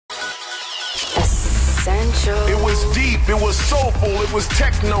It was deep, it was soulful, it was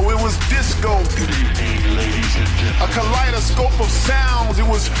techno, it was disco. Good evening, ladies and gentlemen. A kaleidoscope of sounds, it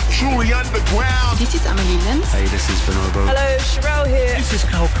was truly underground. This is Amelie Lenz. Hey, this is Bonobo. Hello, Sherelle here. This is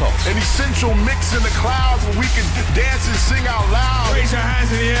Carl Cox. An essential mix in the clouds where we could dance and sing out loud. Raise your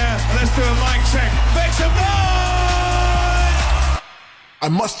hands in the air. Let's do a mic check. Make some noise! I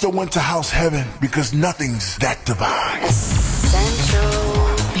must have went to house heaven because nothing's that divine. Essential.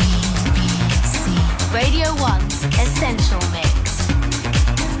 Radio 1's Essential Mix.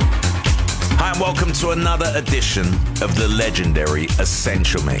 Hi and welcome to another edition of the legendary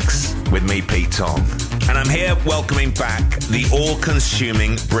Essential Mix with me, Pete Tong. And I'm here welcoming back the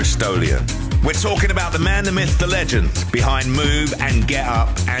all-consuming Bristolian. We're talking about the man, the myth, the legend behind Move and Get Up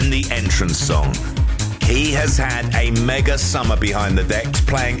and the entrance song. He has had a mega summer behind the decks,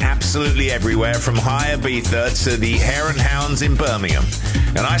 playing absolutely everywhere from High Ibiza to the Hare and Hounds in Birmingham.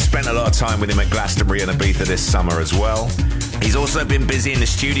 And I spent a lot of time with him at Glastonbury and Ibiza this summer as well. He's also been busy in the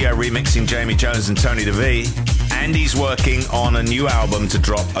studio remixing Jamie Jones and Tony DeVee. And he's working on a new album to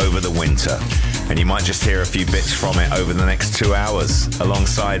drop over the winter. And you might just hear a few bits from it over the next 2 hours,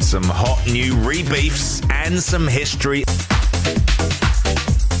 alongside some hot new rebeefs and some history.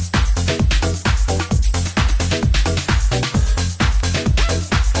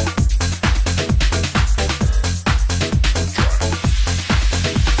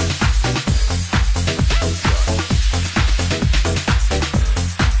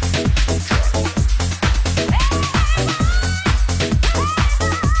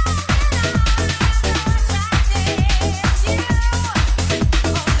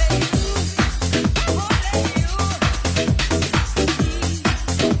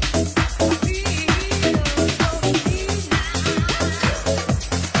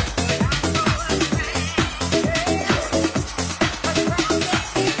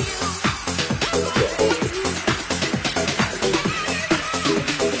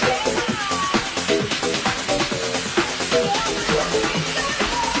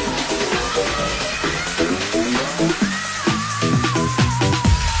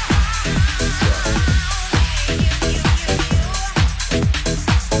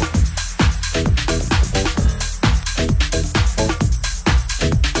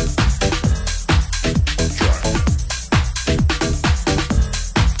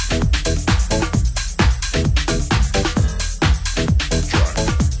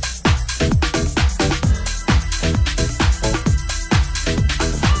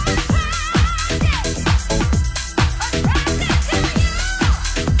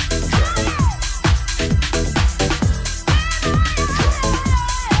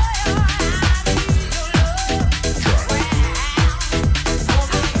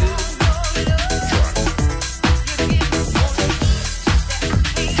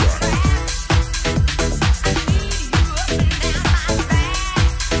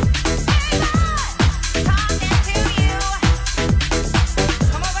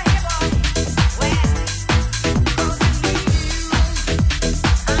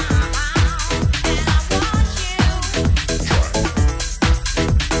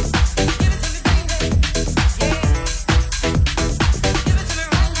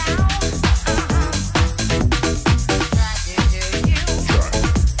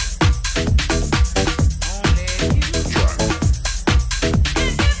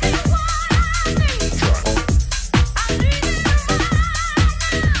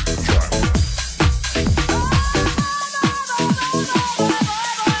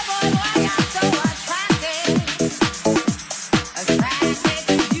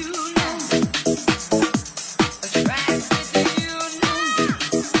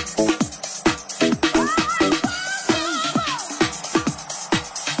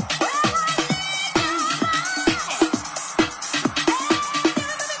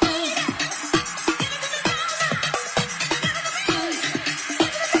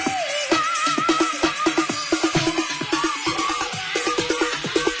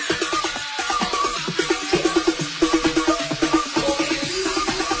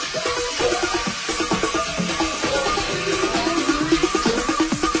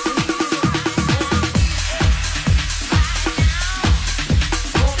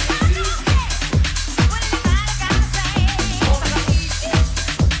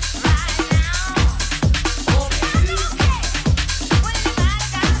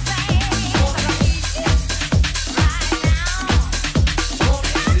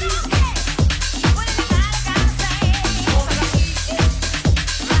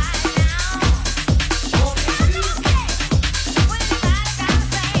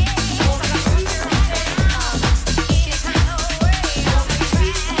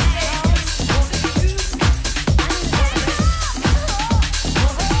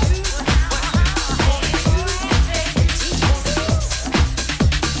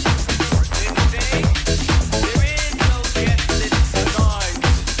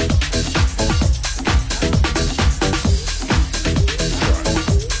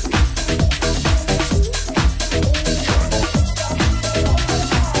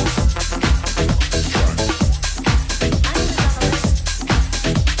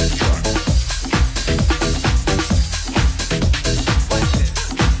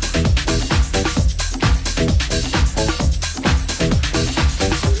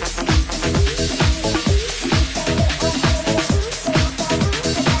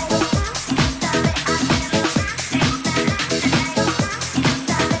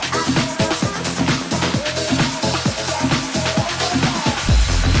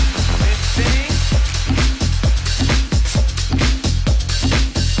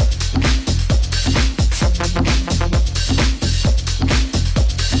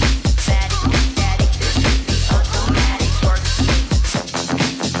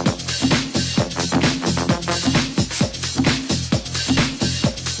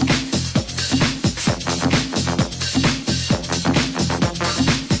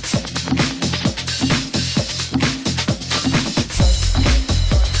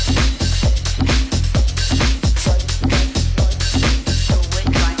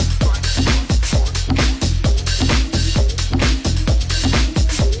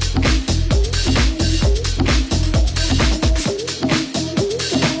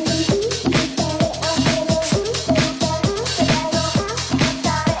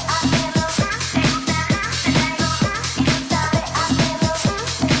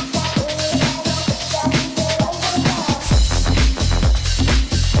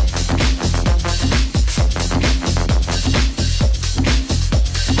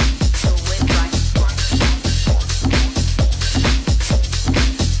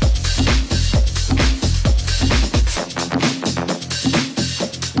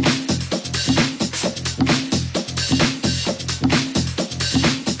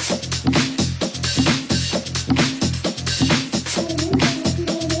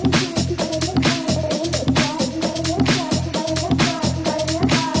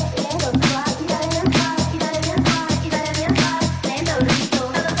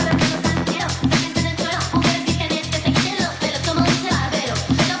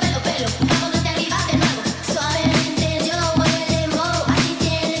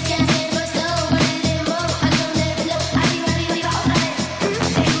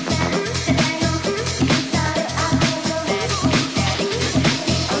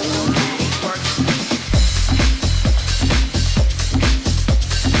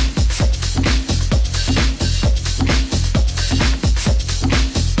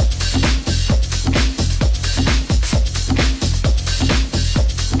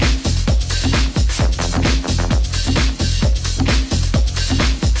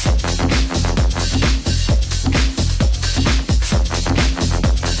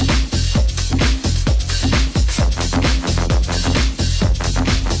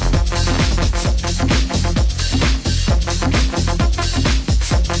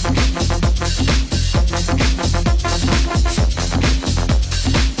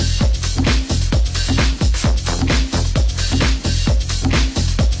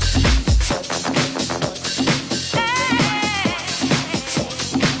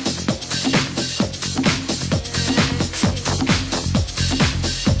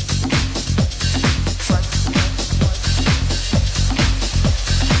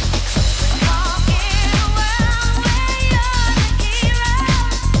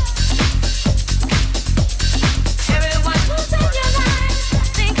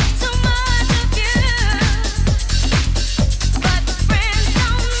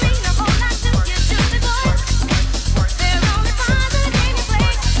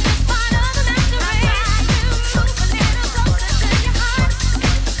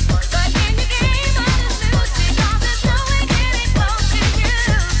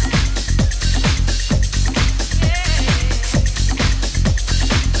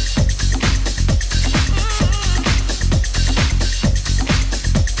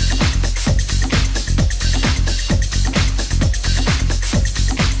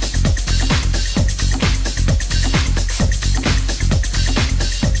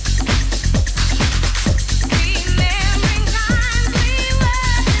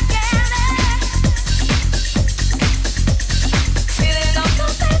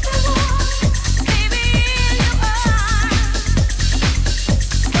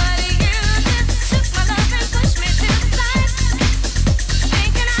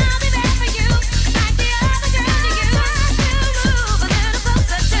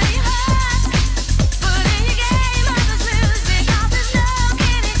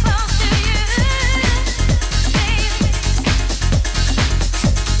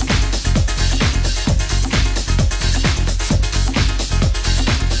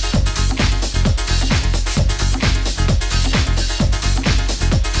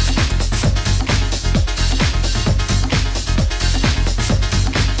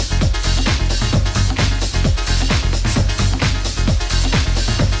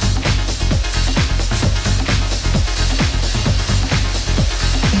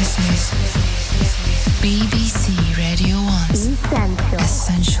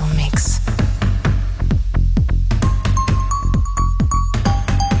 Essential Mix.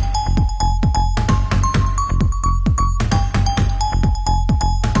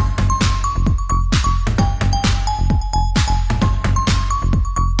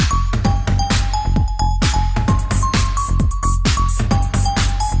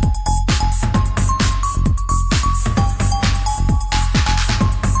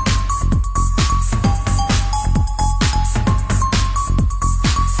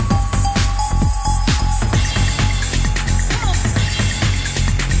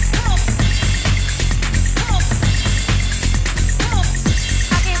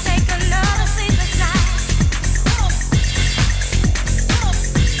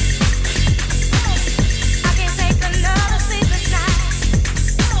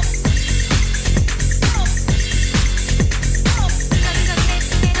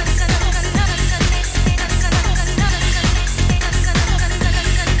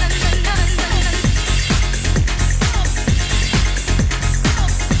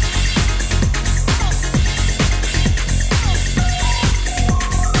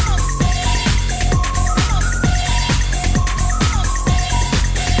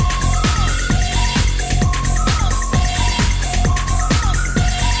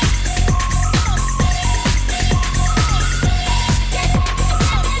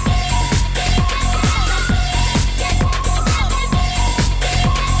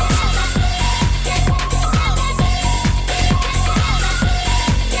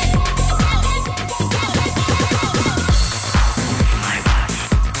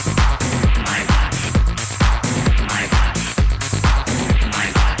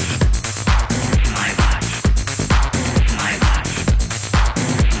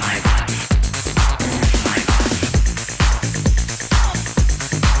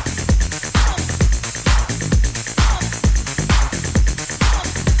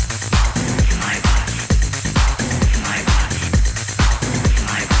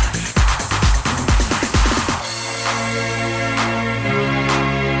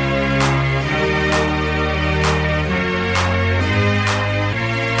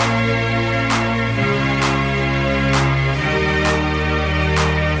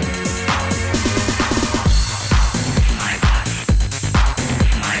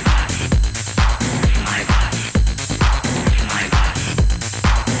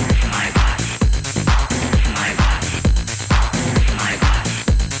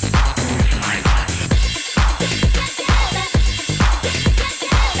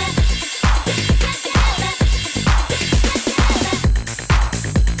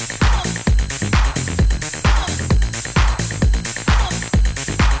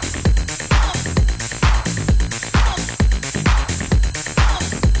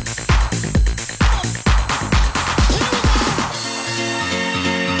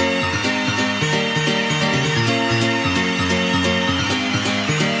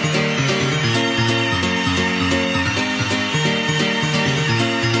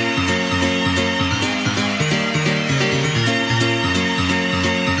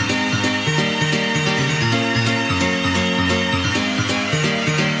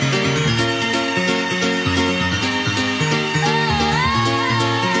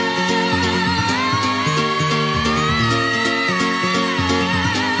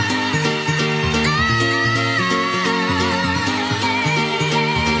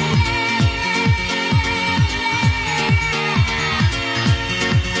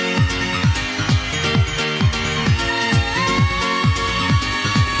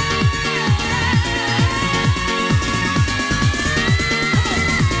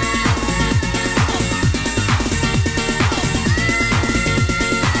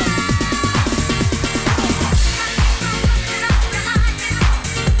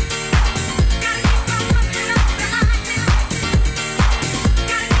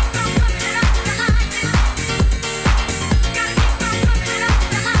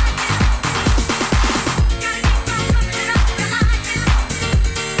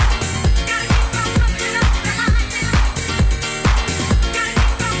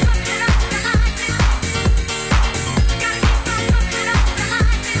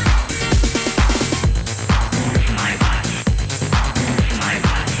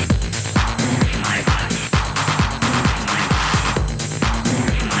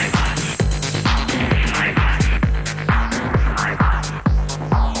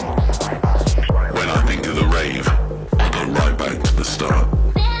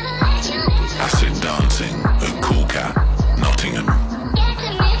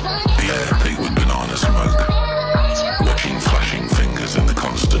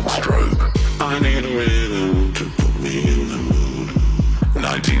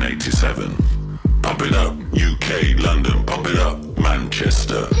 87. Pump it up, UK, London, pump it up,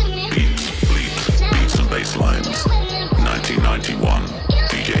 Manchester. Beats, bleeps, beats and bass lines. 1991,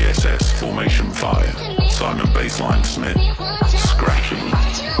 DJ SS, Formation 5, Simon Bassline Smith, Scratchy,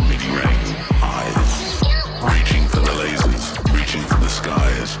 MIDI Rain, Eyes, reaching for the lasers, reaching for the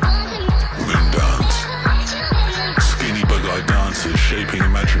skies, Moon Dance, skinny bug-eyed dancers shaping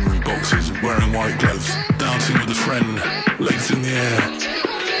imaginary boxes, wearing white gloves, dancing with a friend, legs in the air,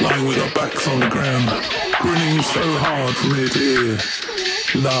 lying with our backs on the ground, grinning so hard from ear to ear,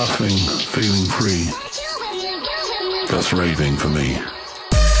 laughing, feeling free. That's raving for me.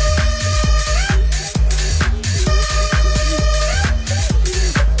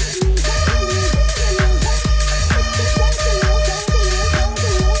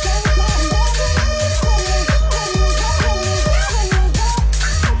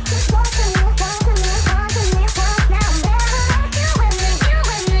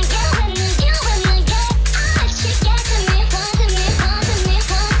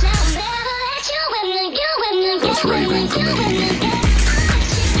 That's raving for me.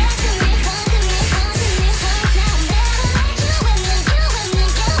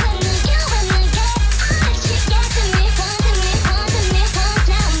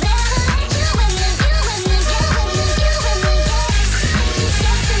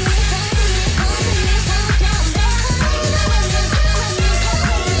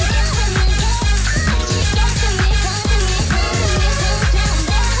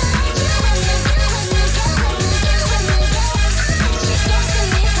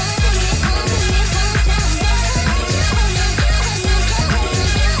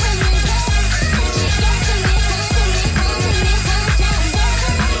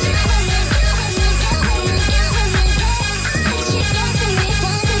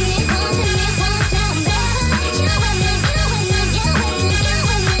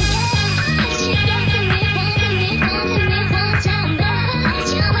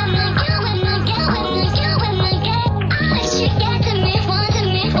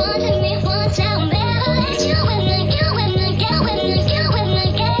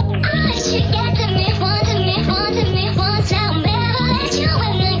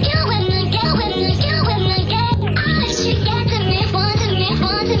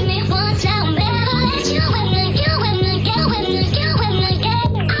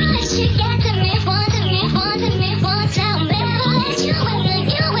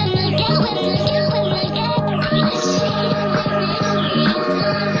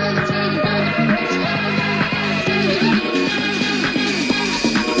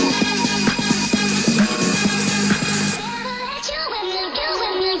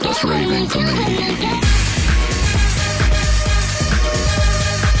 That's raving for me.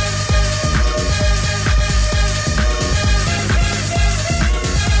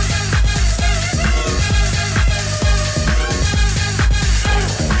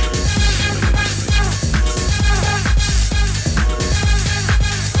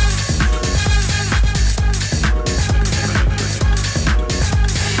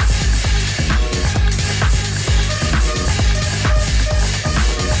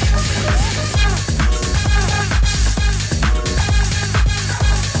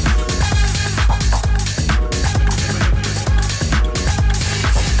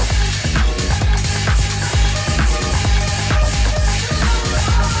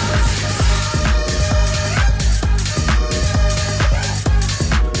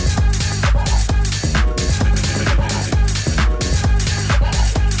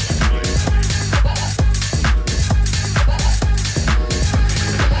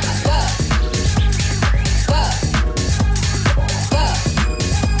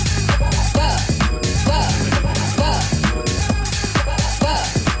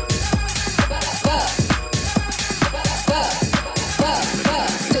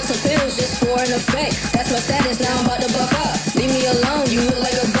 That's my status, now I'm about to buff up. Leave me alone, you look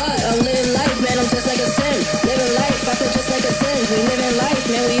like a bug. I'm living life, man, I'm just like a sim. Living life, I feel just like a sim. We living life,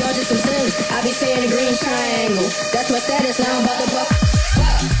 man, we all just some sims. I be seeing a green triangle. That's my status, now I'm about to buff up.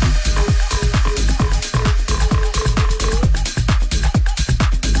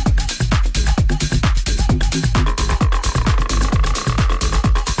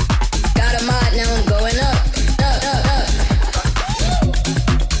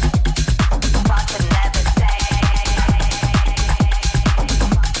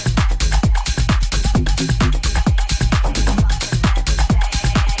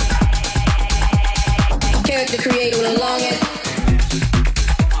 Create with a long end.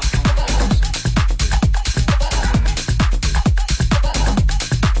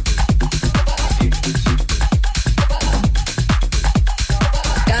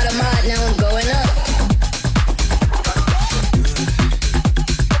 Got a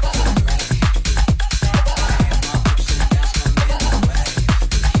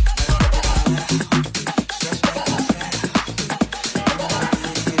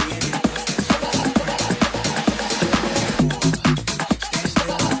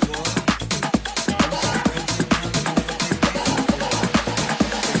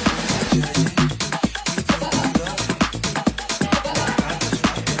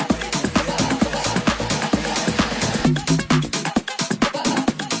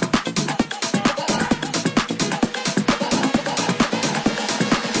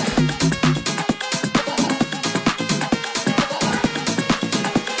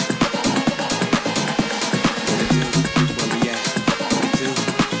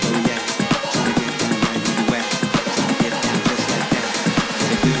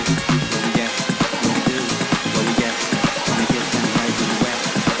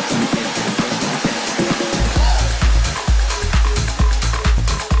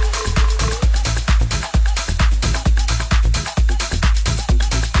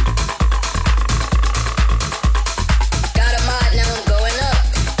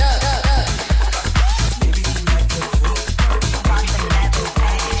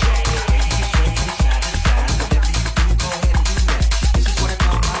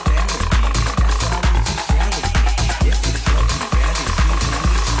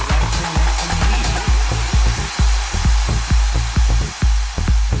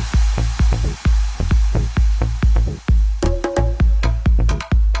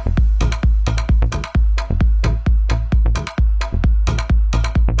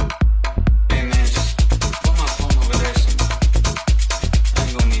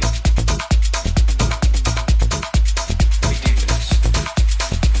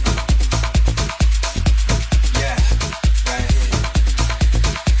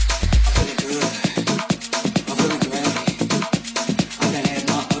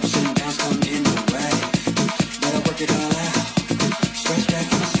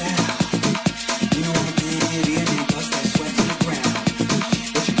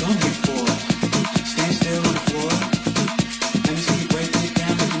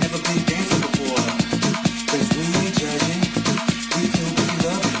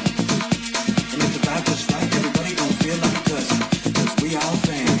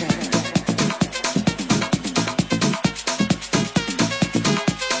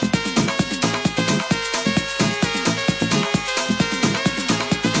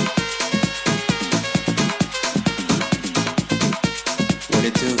What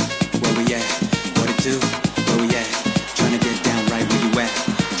it do? Where we at? What it do? Where we at? Tryna get down right where you at.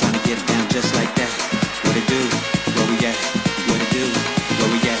 Tryna get down just like that. What it do? Where we at? What it do? Where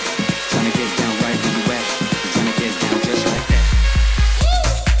we at? Tryna get down right where you at. Tryna get down just like that.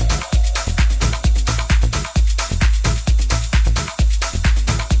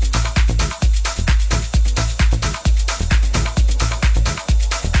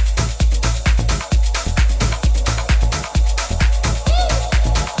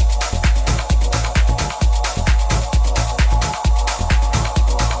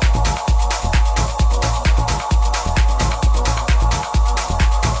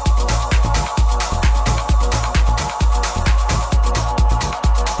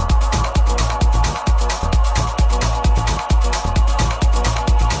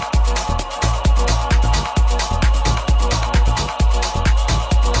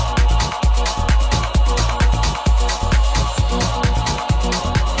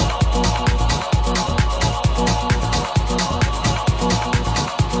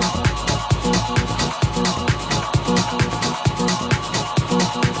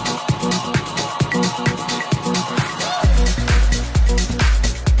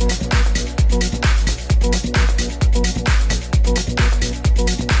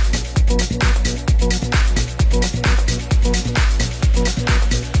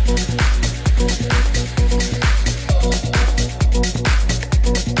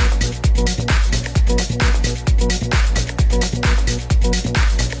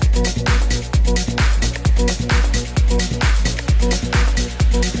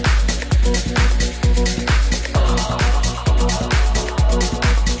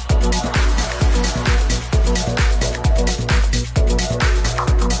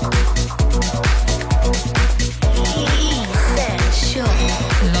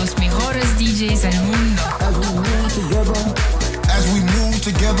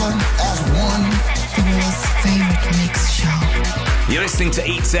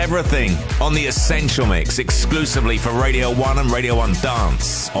 Everything on the Essential Mix exclusively for Radio 1 and Radio 1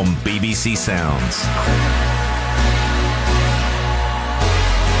 Dance on BBC Sounds.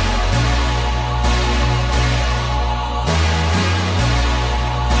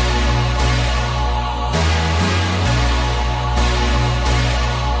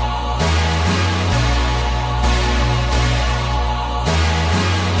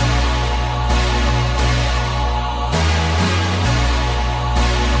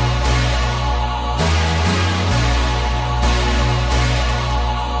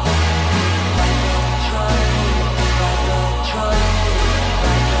 Try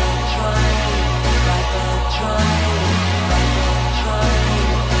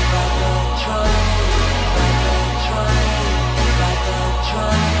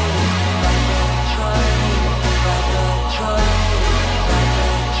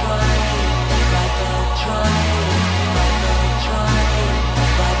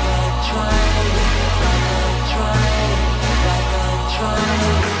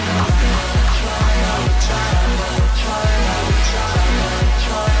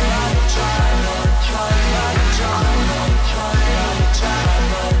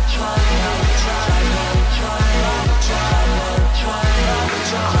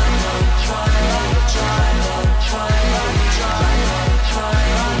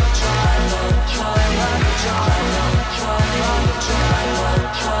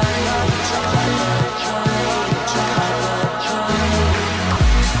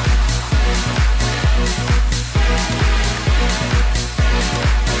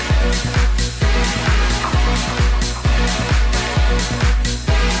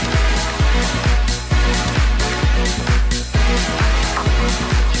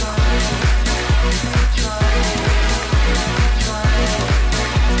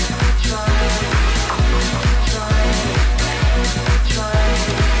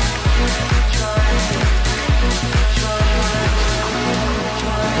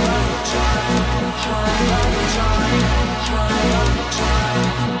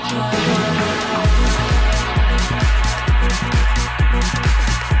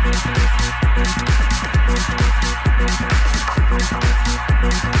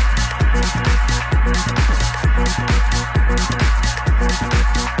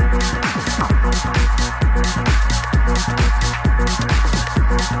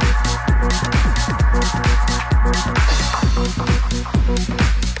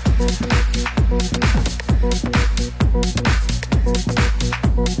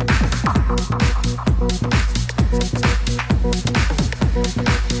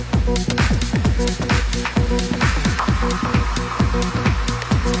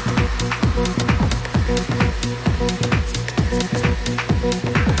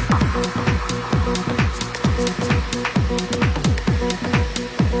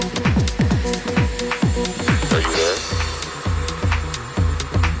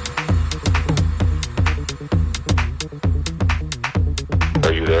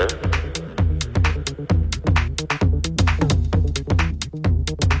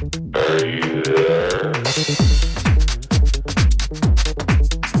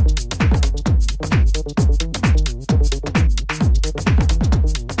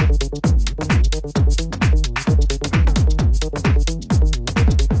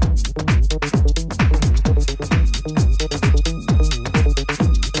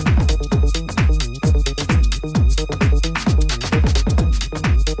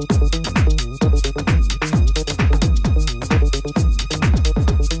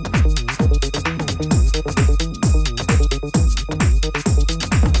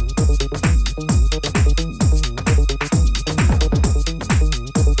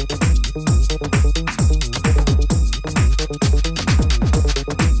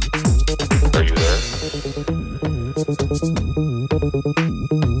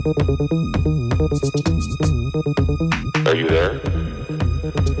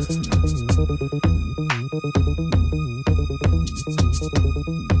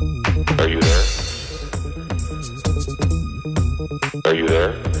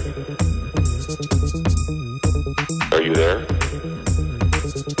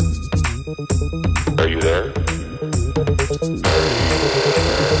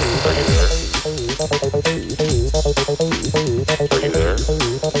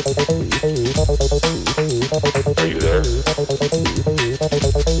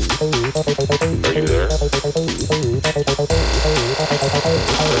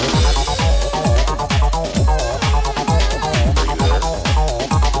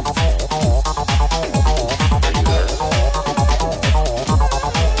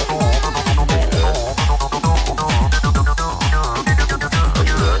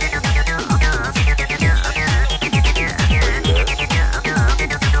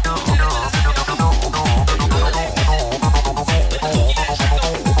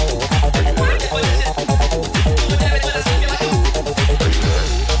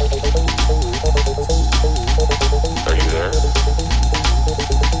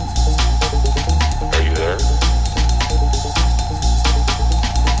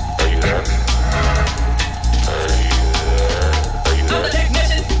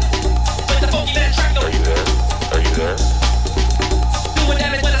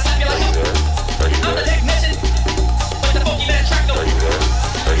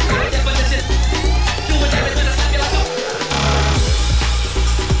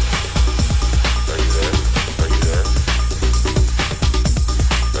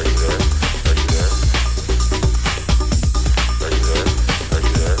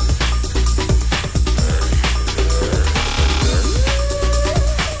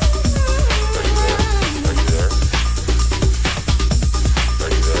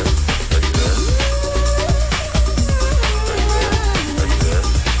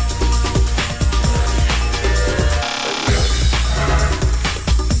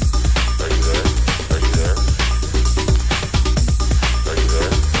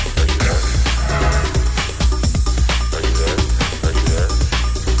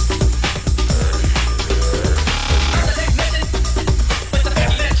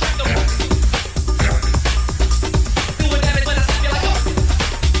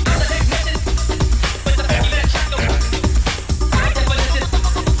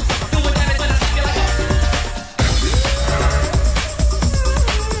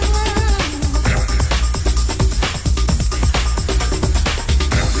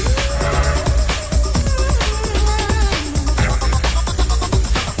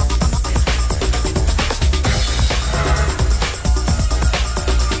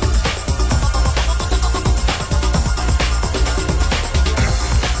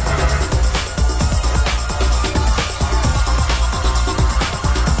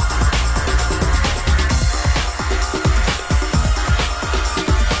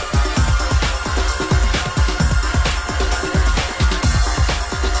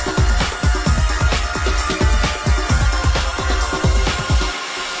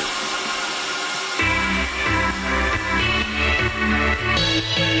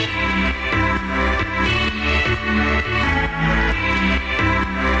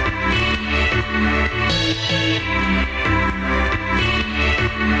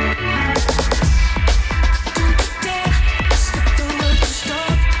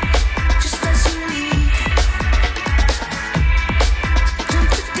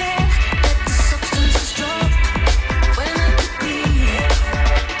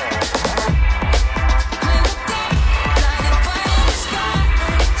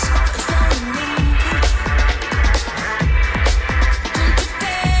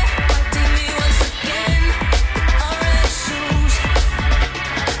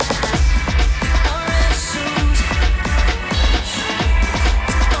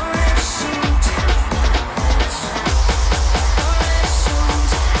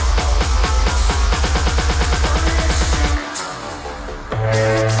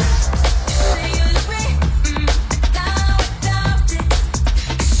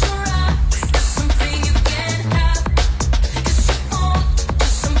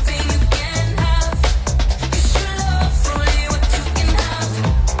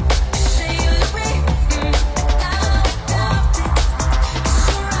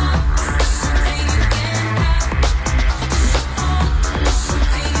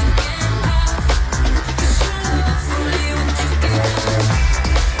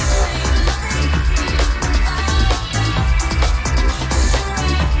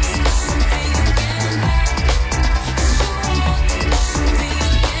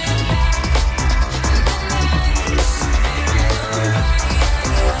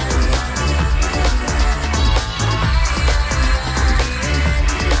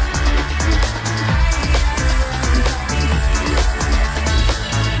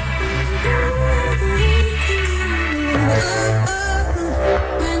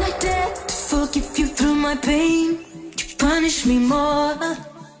my pain, you punish me more.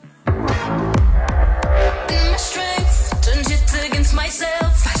 My strength turns it against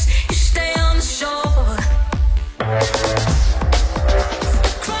myself as you stay on the shore.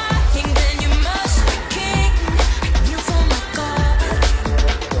 Crying, then you must be king. I kneel for my God.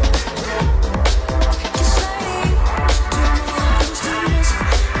 Deciding to move into this,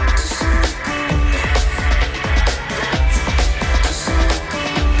 to circle.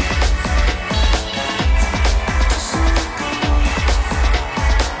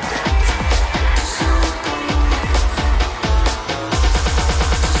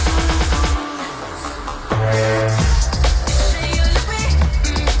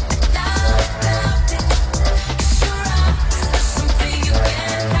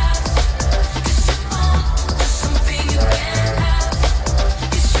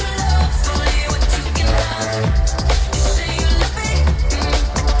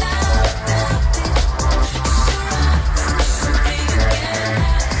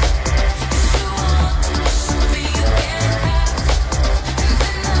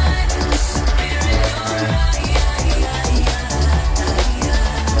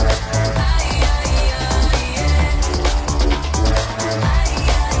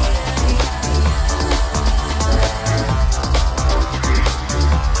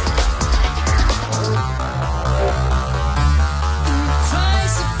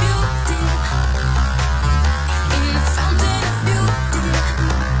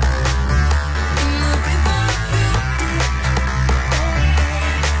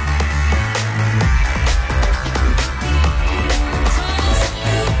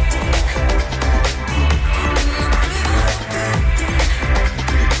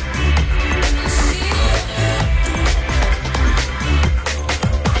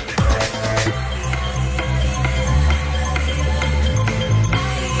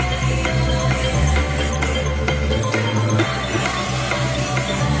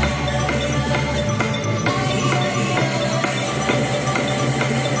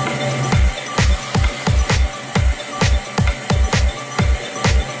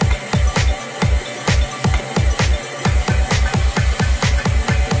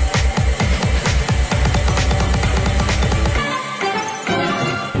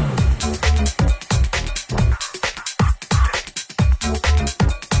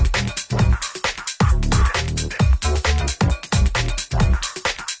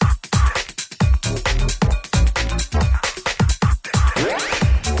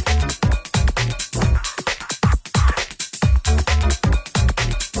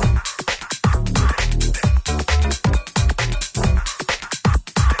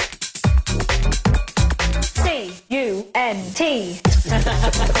 C-U-N-T.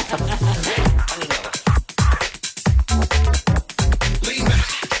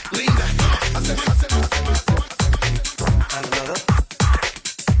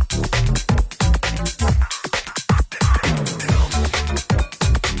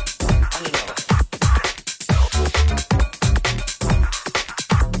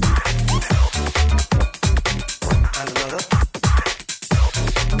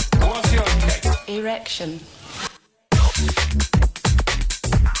 Erection.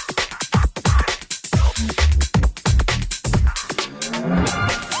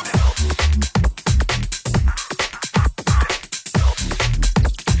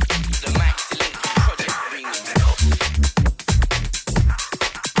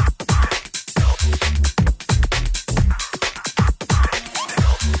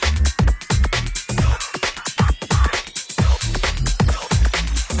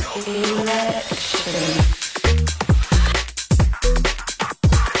 Erection.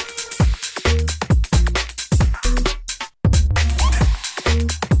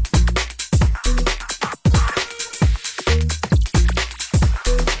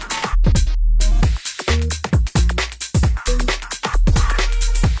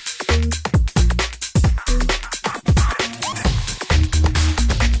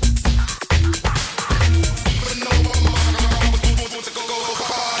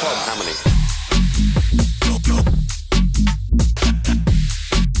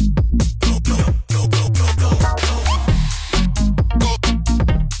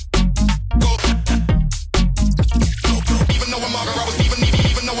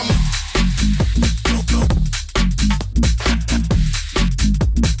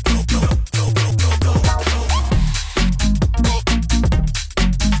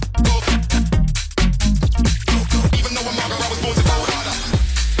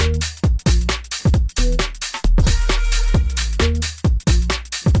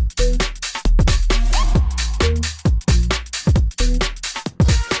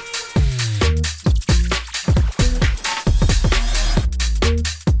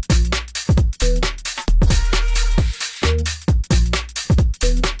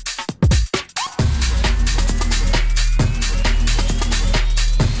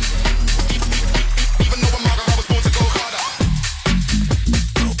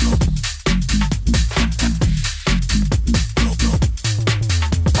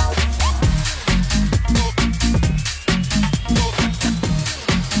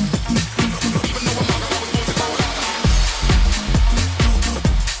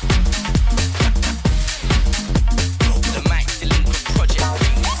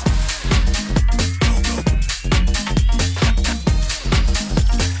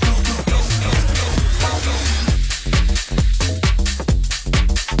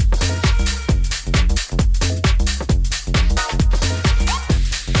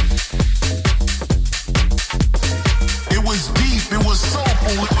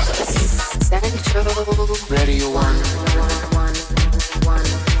 Radio 1.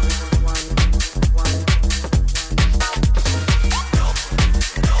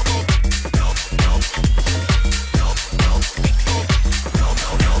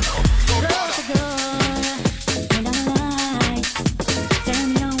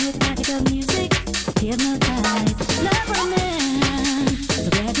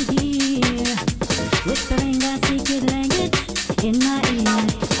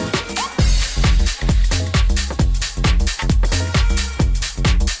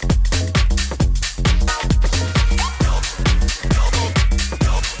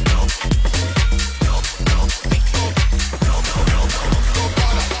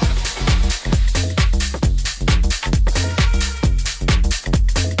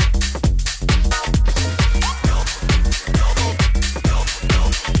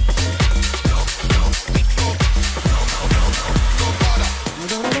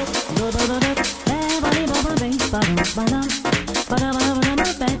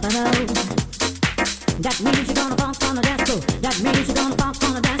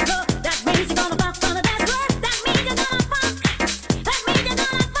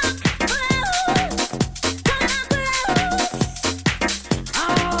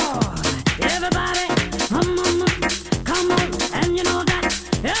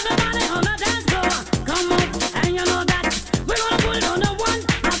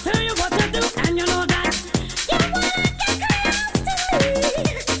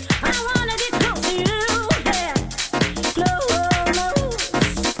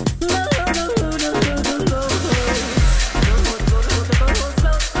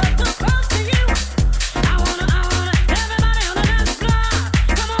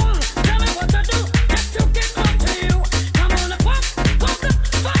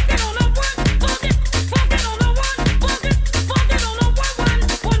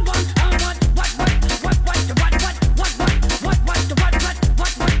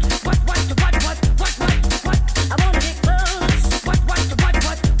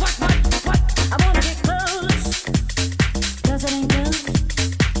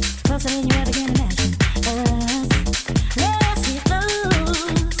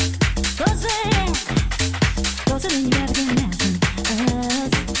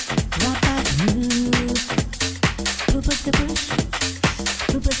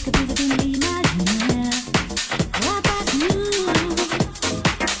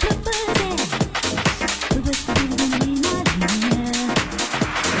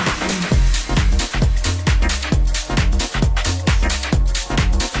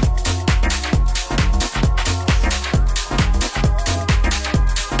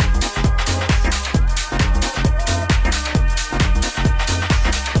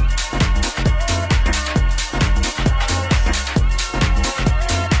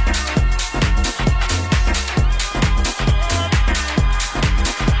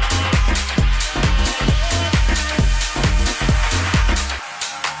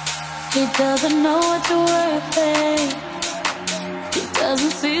 doesn't know what the worth is. He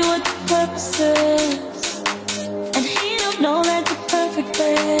doesn't see what the purpose is, and he don't know that the perfect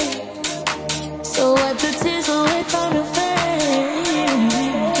way. So wipe the tears away from your face.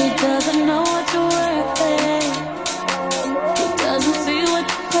 He doesn't know what the worth is. He doesn't see what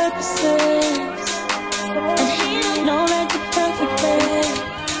the purpose is, and he don't know that the perfect way.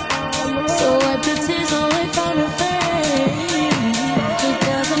 So wipe the tears away from your face.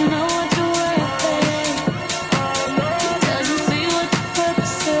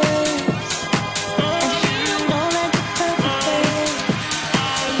 And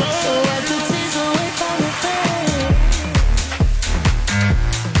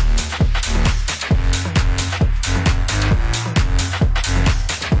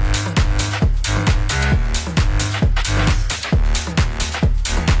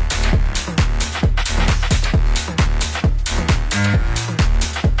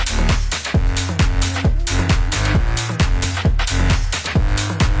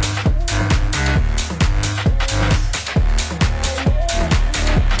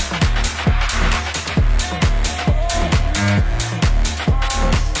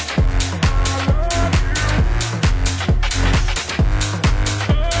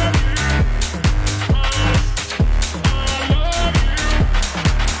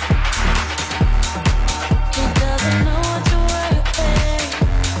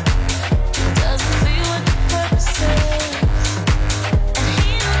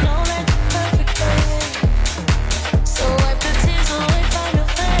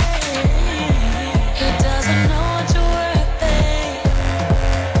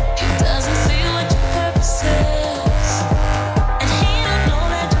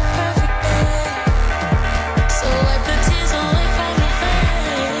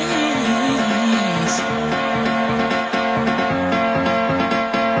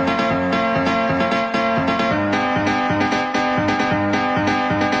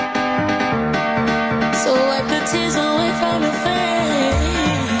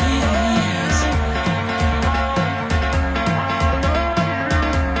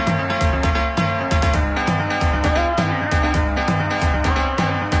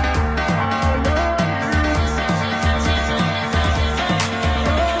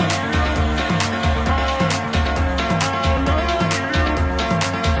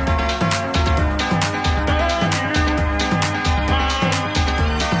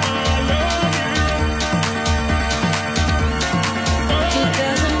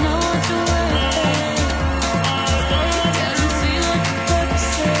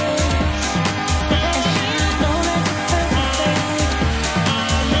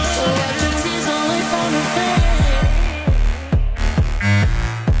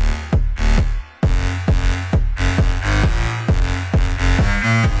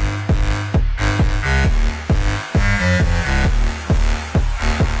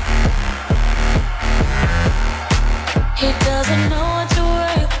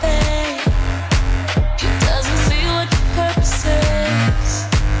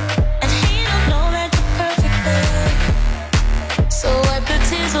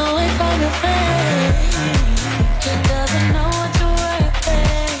find a flame. He doesn't know what you're worth,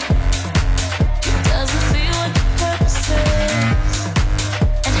 babe. He doesn't see what your purpose is,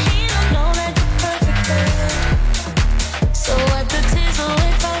 and he don't know that you're perfect, babe. So wipe the tears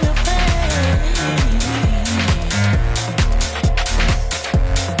away from your face.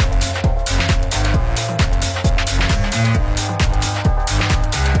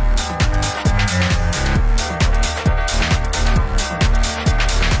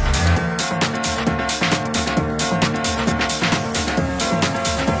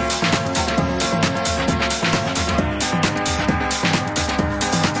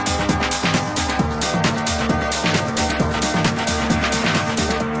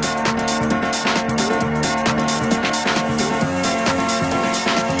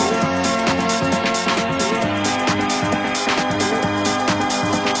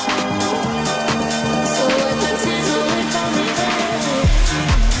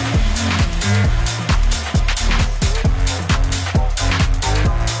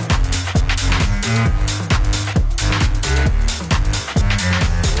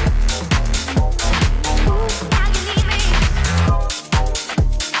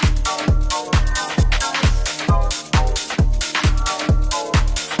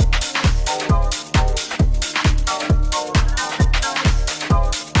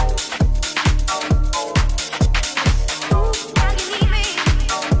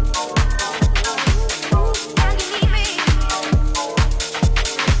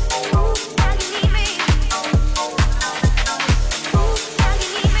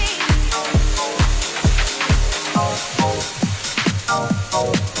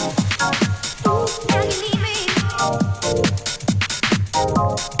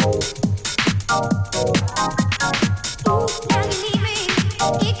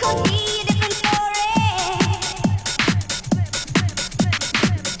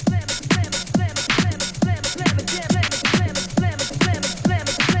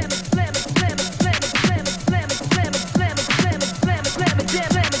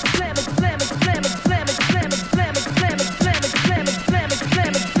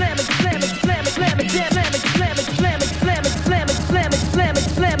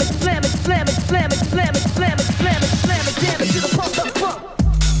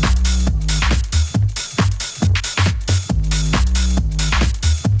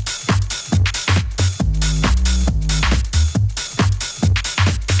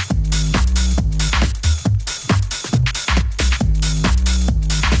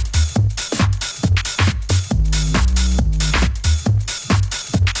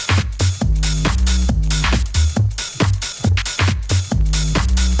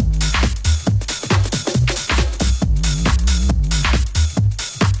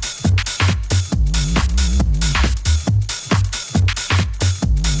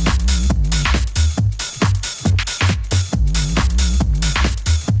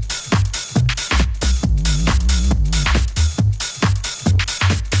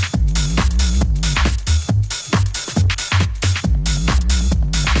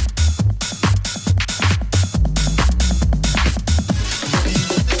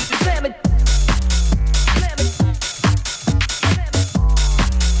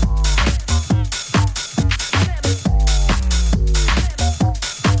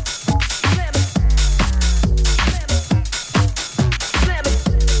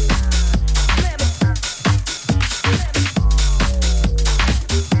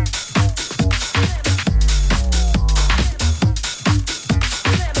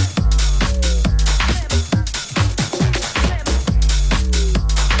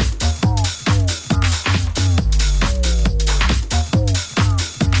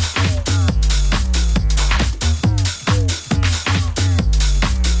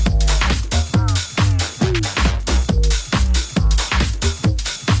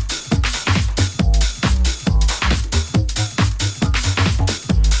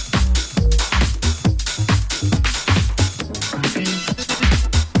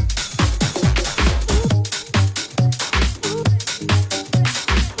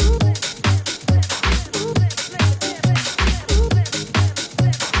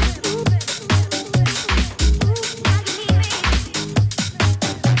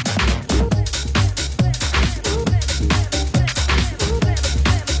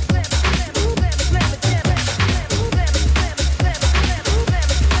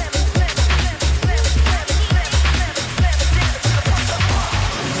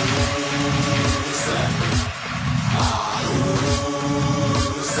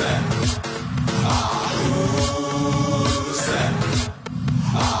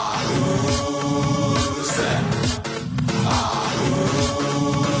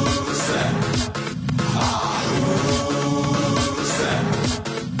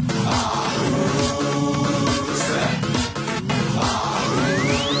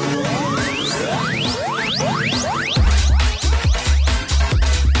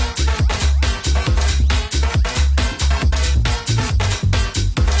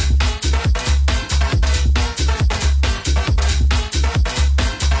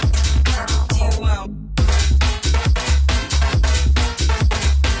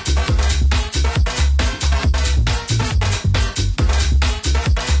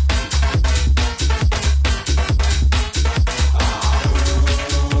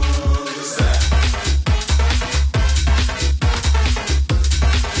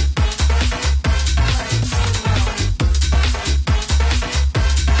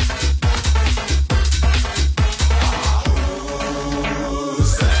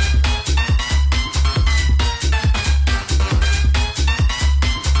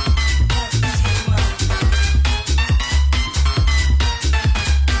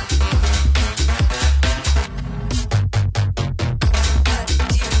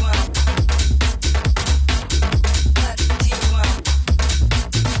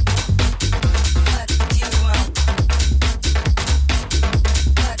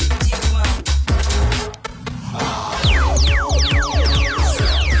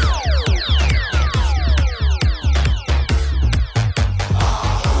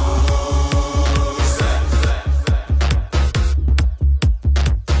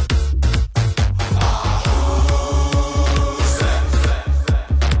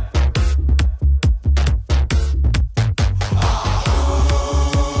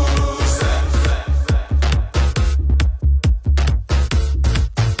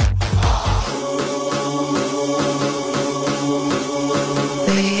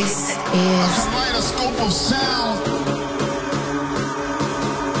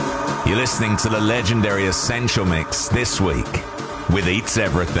 You're listening to the legendary Essential Mix this week with Eats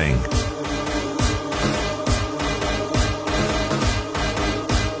Everything.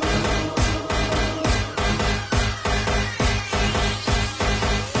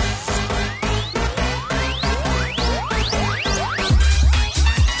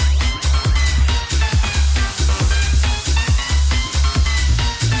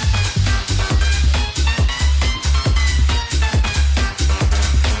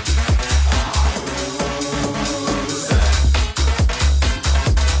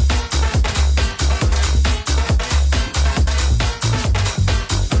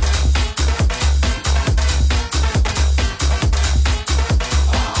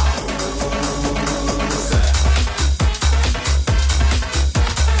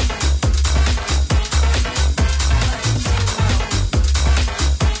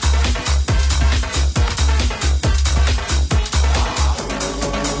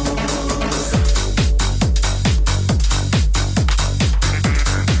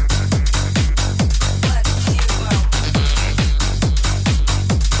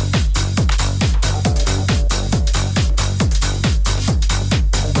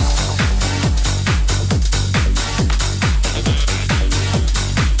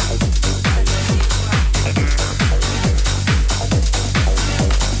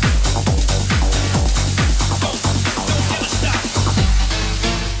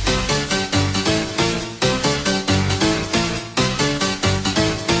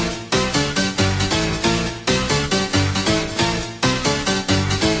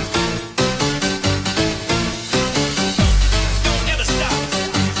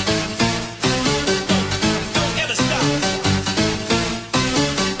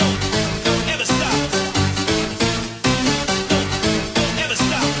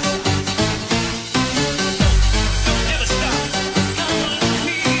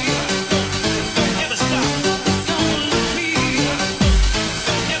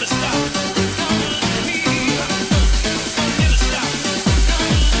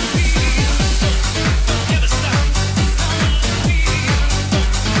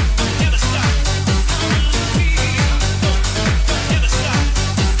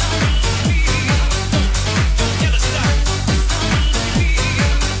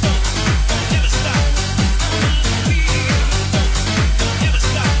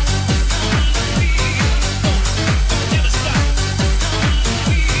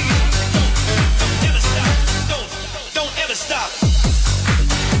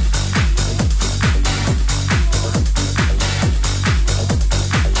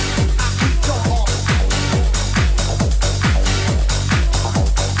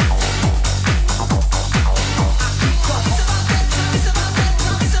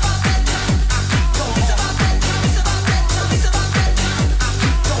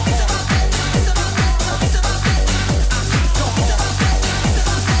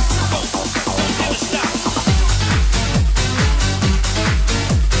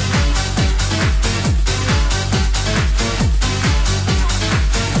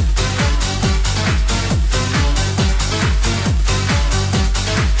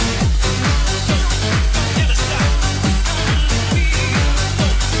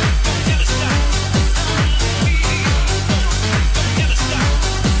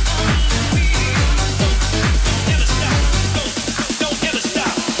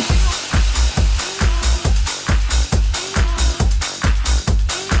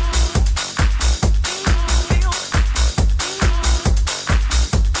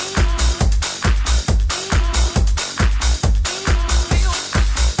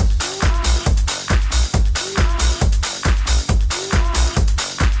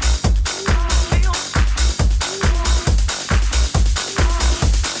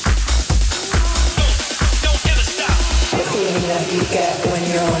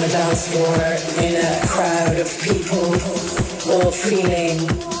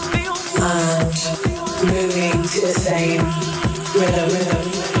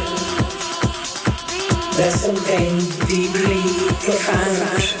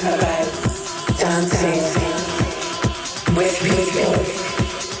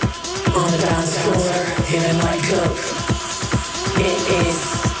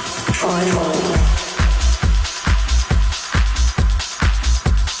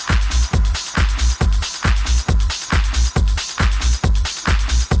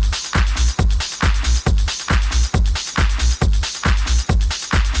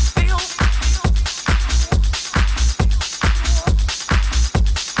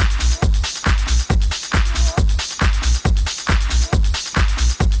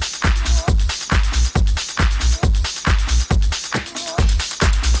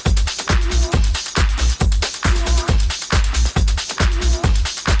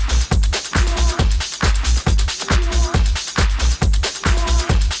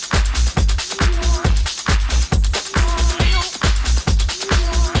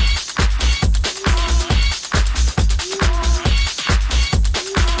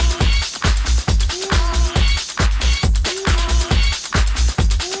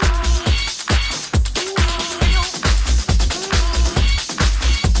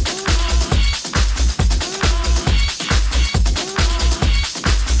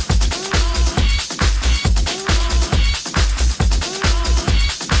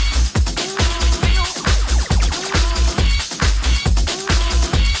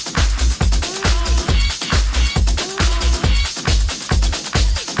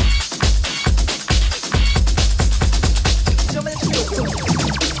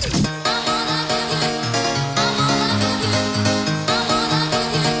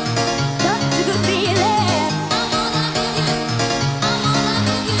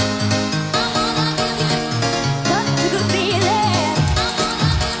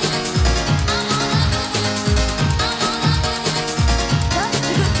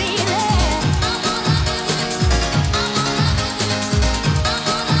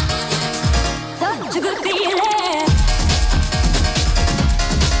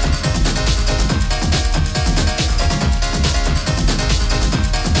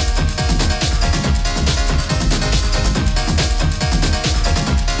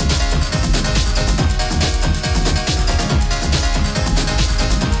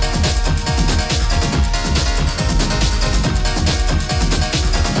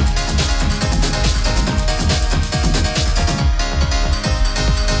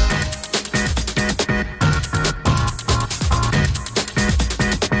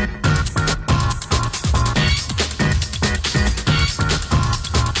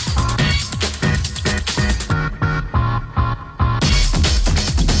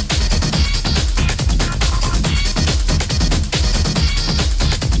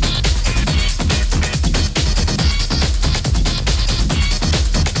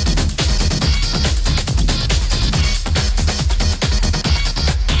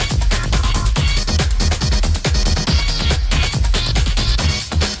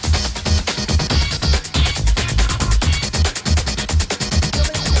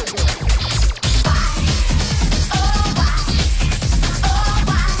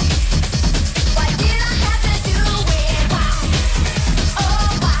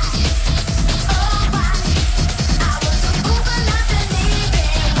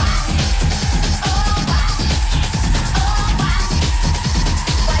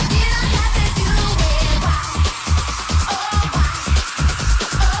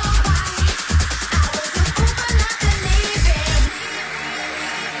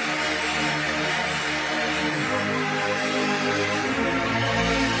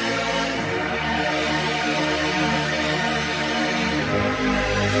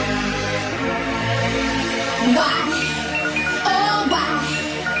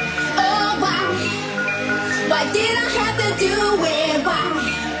 did I have to do it? Why?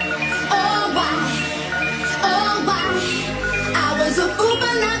 Oh, why? Oh, why? I was a fool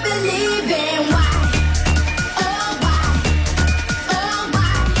for not believing. Why? Oh, why? Oh,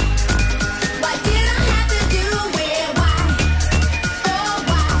 why? Why did I have to do it? Why? Oh,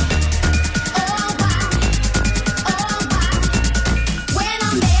 why? Oh, why? Oh, why? When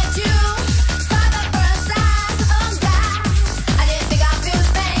I met you for the first time, oh God, I didn't think I'd feel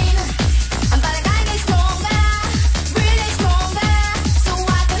the pain. But I gotta get stronger, really stronger, so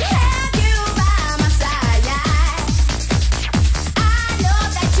I could have you by my side. I know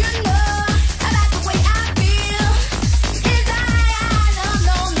that you know about the way I feel. Inside, no,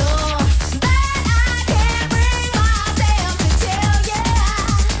 no, no, but I can't bring myself to tell you.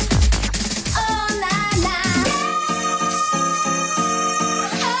 Oh, nah, nah.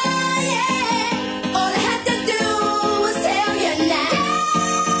 Oh, yeah. All I had to do was tell you now.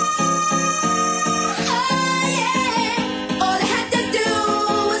 Oh, yeah. All I had to do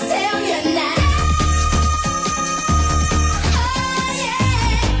was tell you now. Oh, yeah.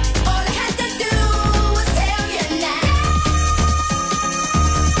 All I had to do was tell you now.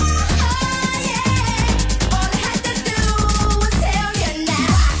 Oh, yeah. All I had to do was tell you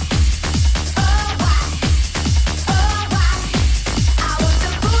now. Oh, why? Oh, why? I was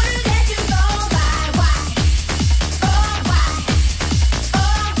the fool to let you go by. Why? Oh, why?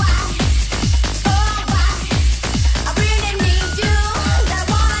 Oh, why? Oh, why? I really need you, I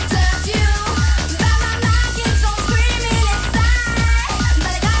wanna touch you, but my mind keeps on screaming inside.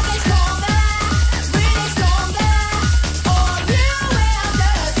 But I gotta get stronger, really stronger, or you will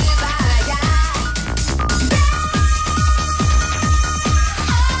just survive.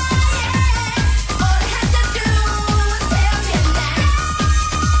 Oh, yeah. All I had to do was tell you now.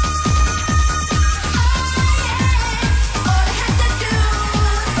 Oh, yeah. All I had to do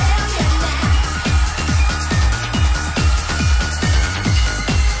was tell you now.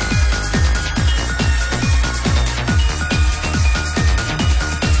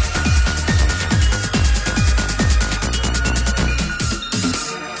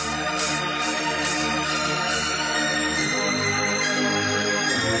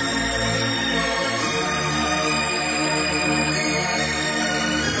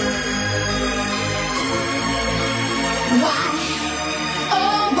 Why?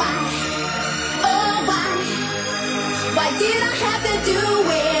 Oh, why? Oh, why? Why did I have to do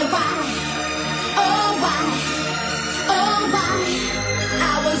it? Why? Oh, why? Oh, why?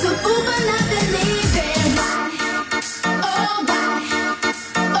 I was a fool for not believing. Why? Oh, why?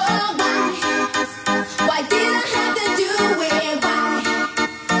 Oh, why? Why did I have to do it? Why?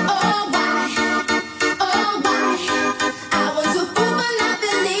 Oh, why? Oh, why? I was a fool for not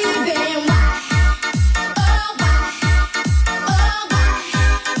believing. Why? Oh, why? Oh, why?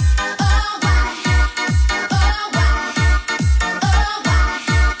 Oh, why? Oh, why? Oh, why?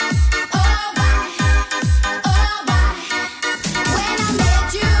 Oh, why? Oh, why? When I met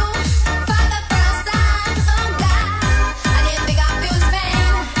you for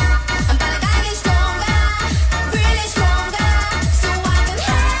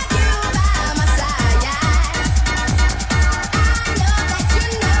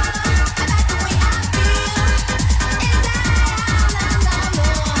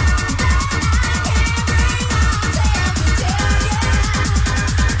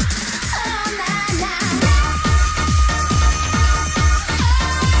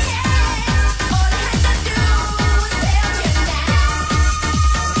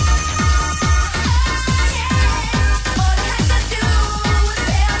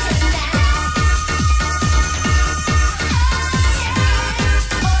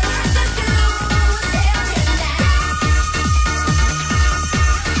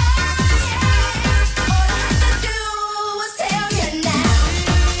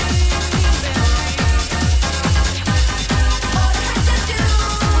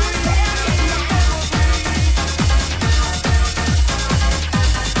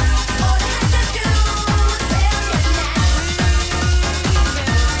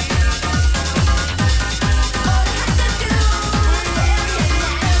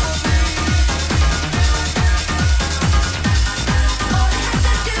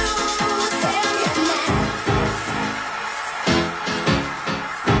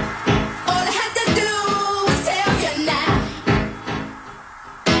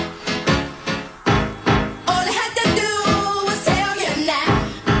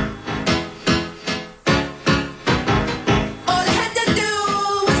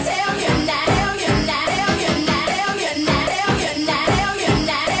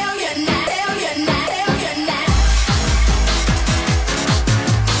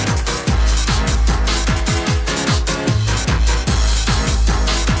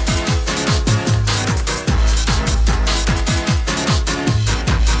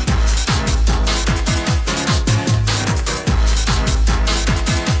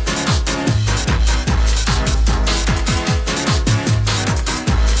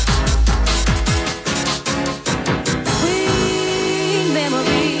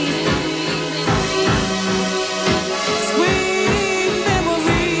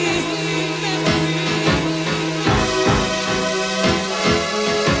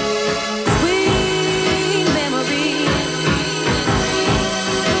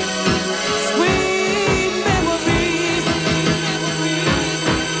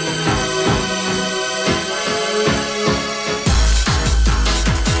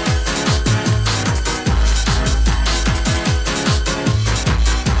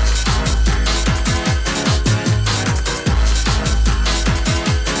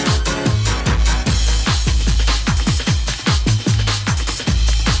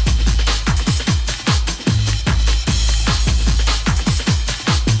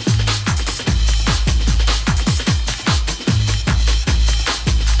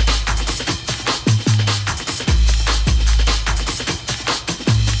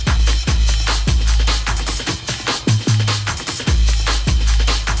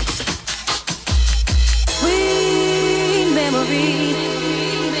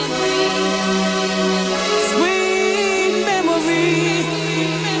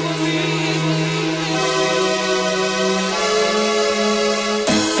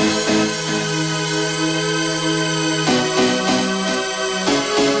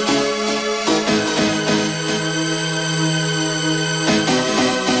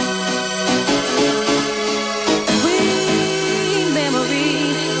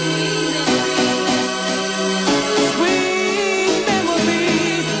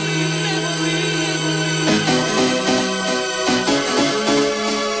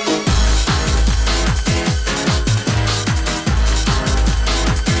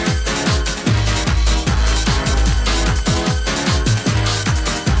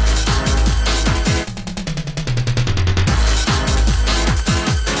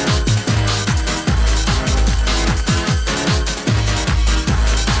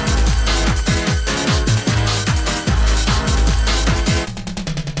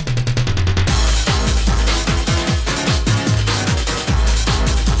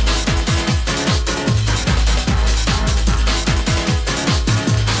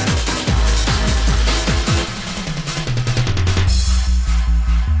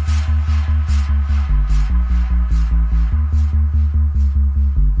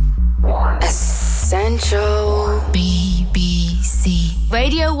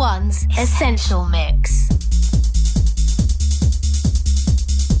One's Essential Mix.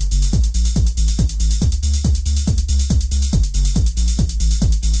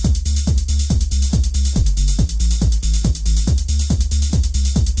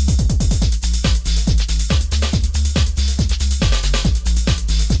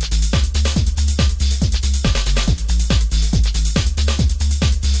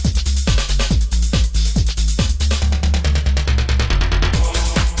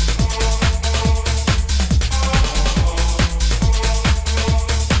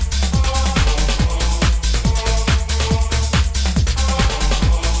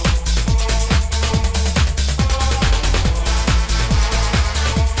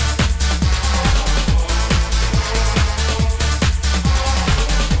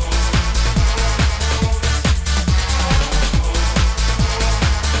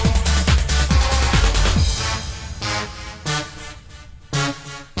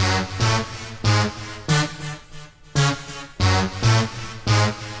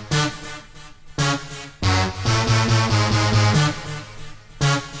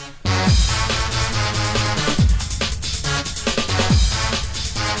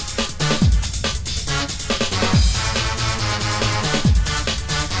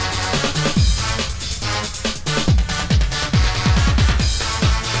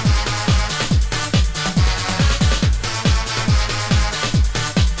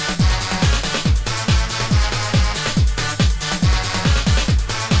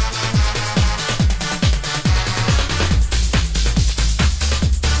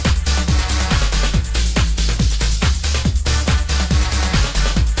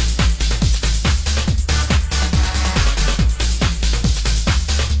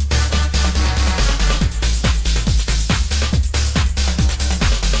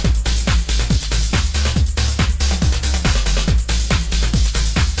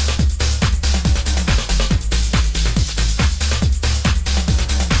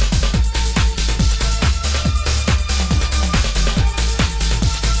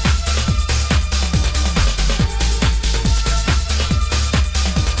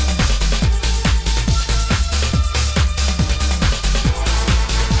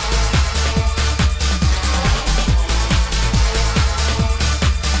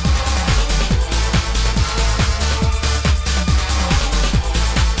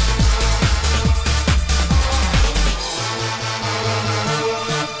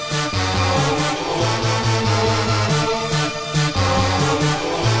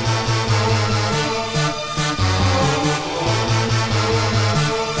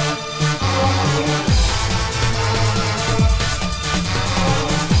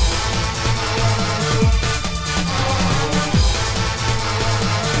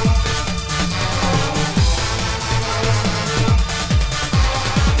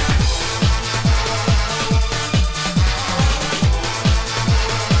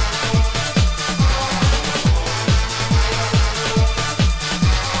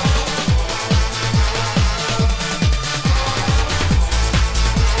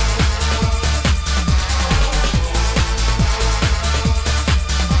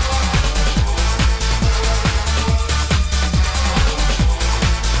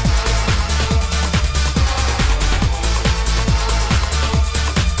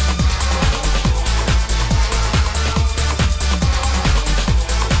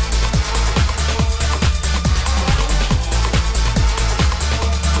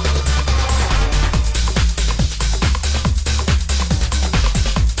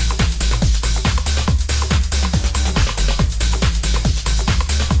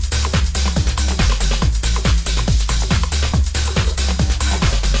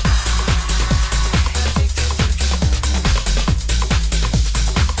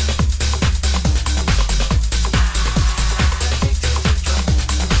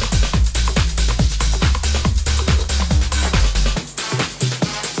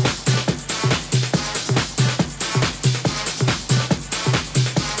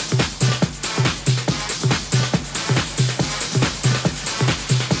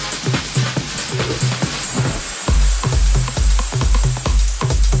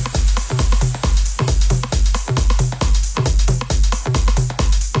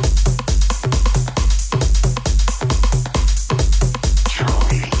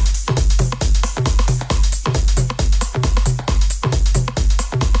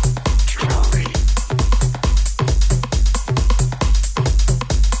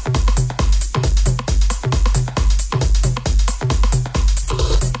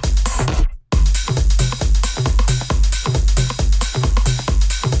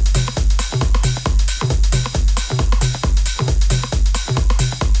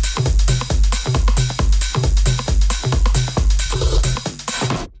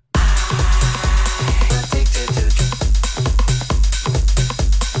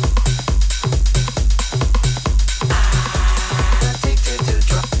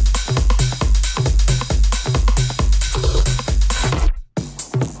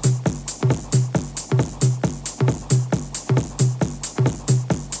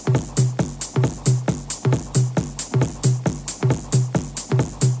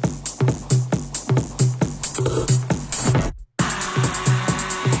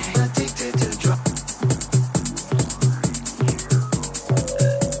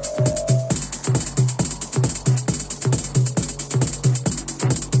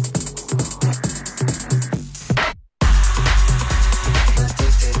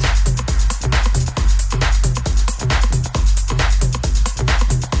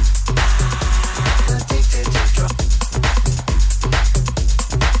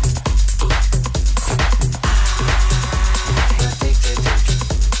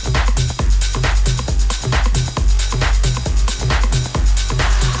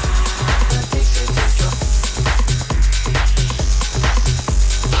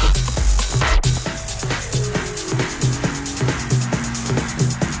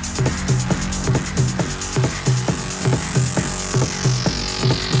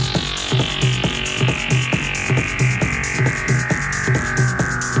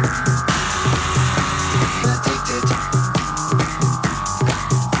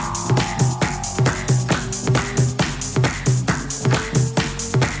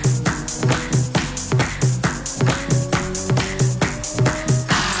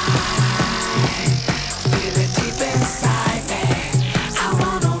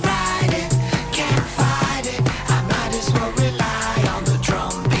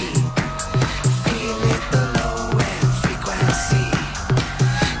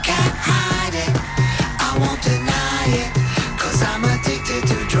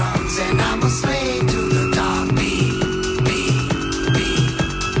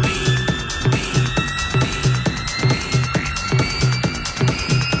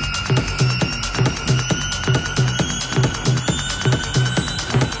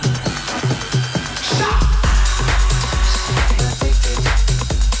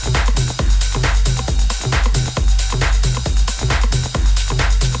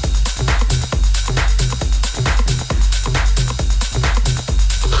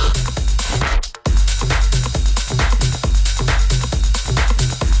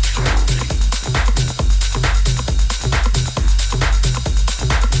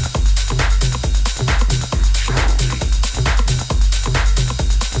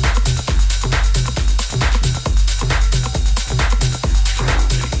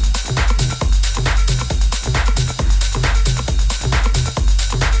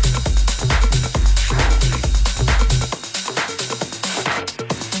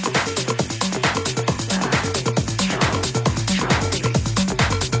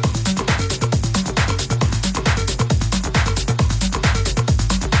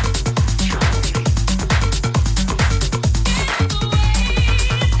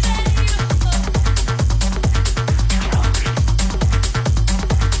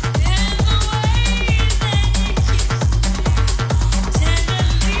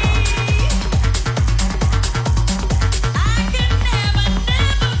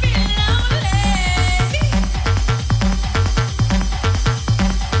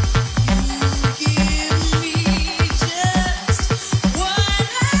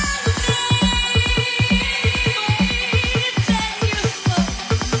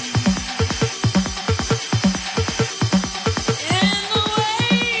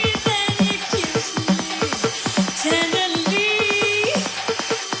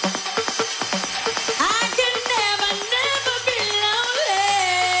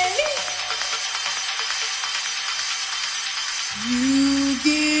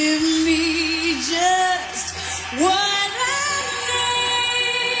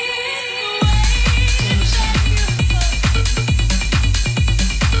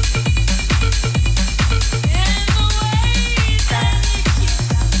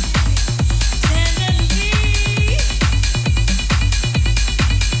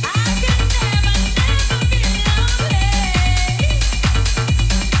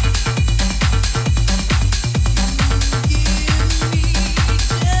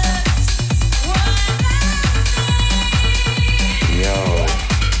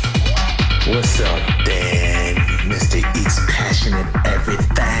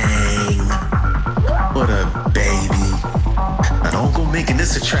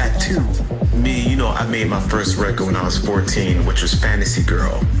 track 2. Me, you know, I made my first record when I was 14, which was Fantasy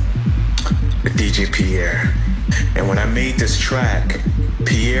Girl with DJ Pierre. And when I made this track,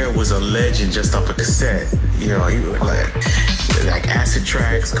 Pierre was a legend just off a cassette. You know, he was like Acid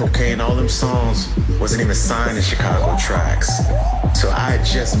Tracks, Cocaine, all them songs wasn't even signed in Chicago Tracks. So I had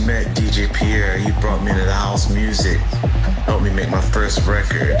just met DJ Pierre. He brought me into the house music, helped me make my first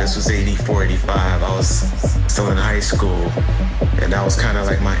record. This was 84, 85. I was still in high school. And that was kind of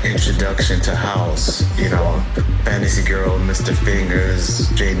like my introduction to house, you know, Fantasy Girl, Mr. Fingers,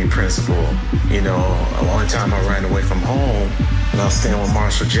 Jamie Principle. You know, one time I ran away from home and I was staying with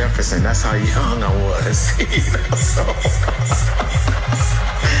Marshall Jefferson. That's how young I was, you know,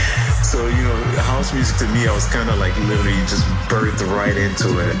 so, you know, house music to me, I was kind of like literally just birthed right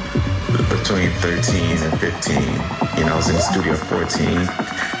into it between 13 and 15. You know, I was in the studio at 14.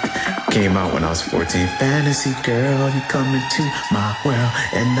 Came out when I was 14. Fantasy girl, you come into my world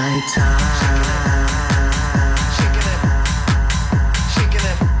at nighttime.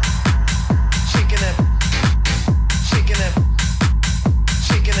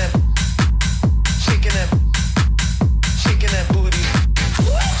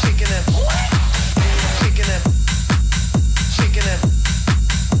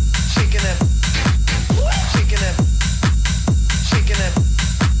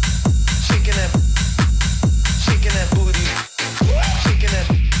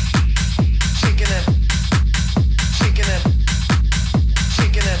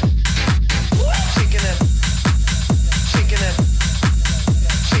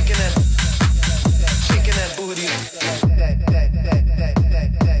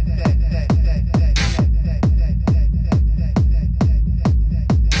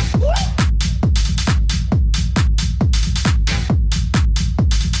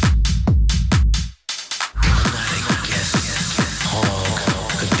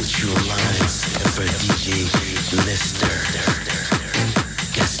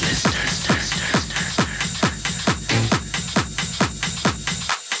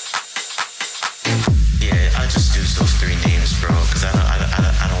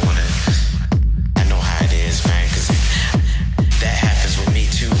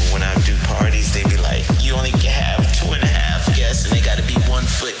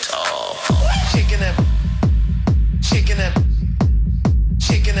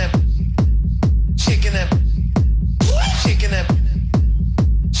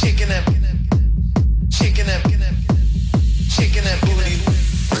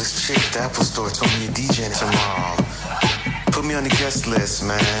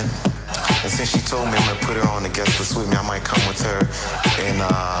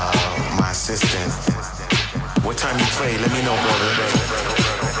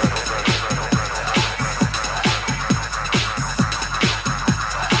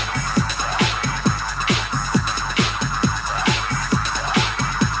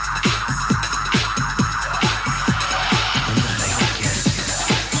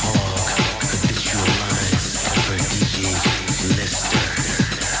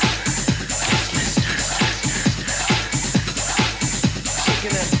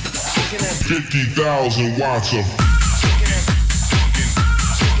 Watts of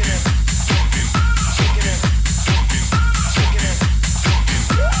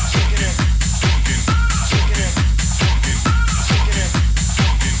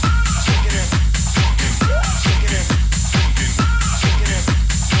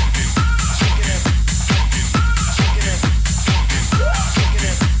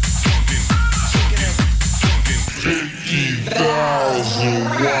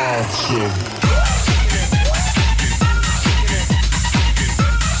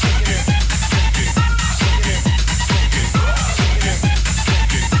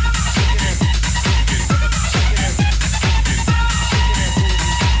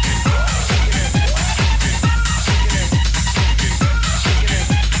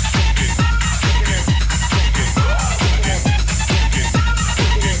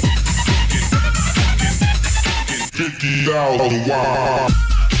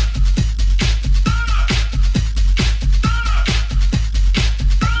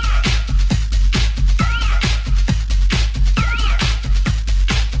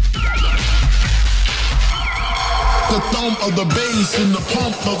the thump of the bass and the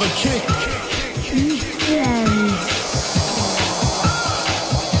pump of the kick.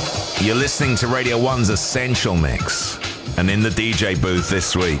 You're listening to Radio 1's Essential Mix. And in the DJ booth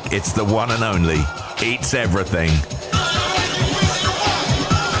this week, it's the one and only Eats Everything.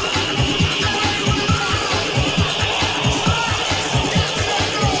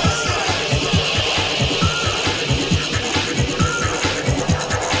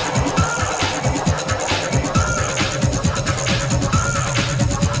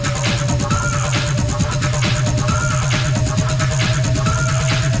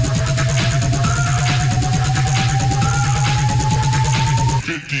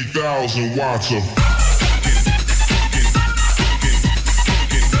 50,000 watts of.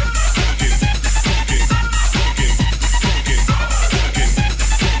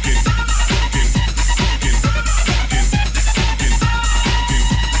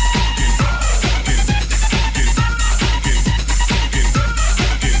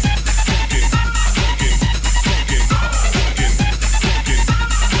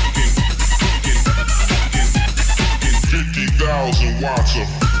 Watts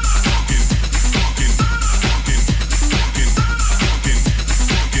of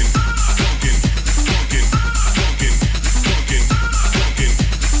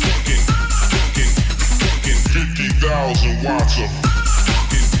 50,000 watts of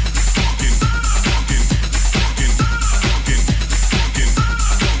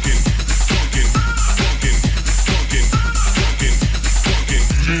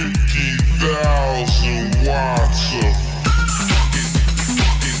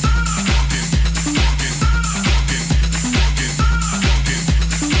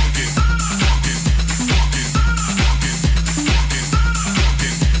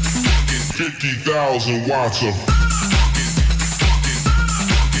 50,000 watts of 50,000 watts of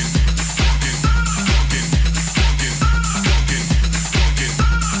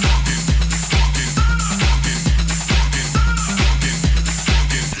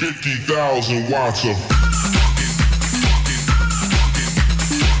 50,000 watts of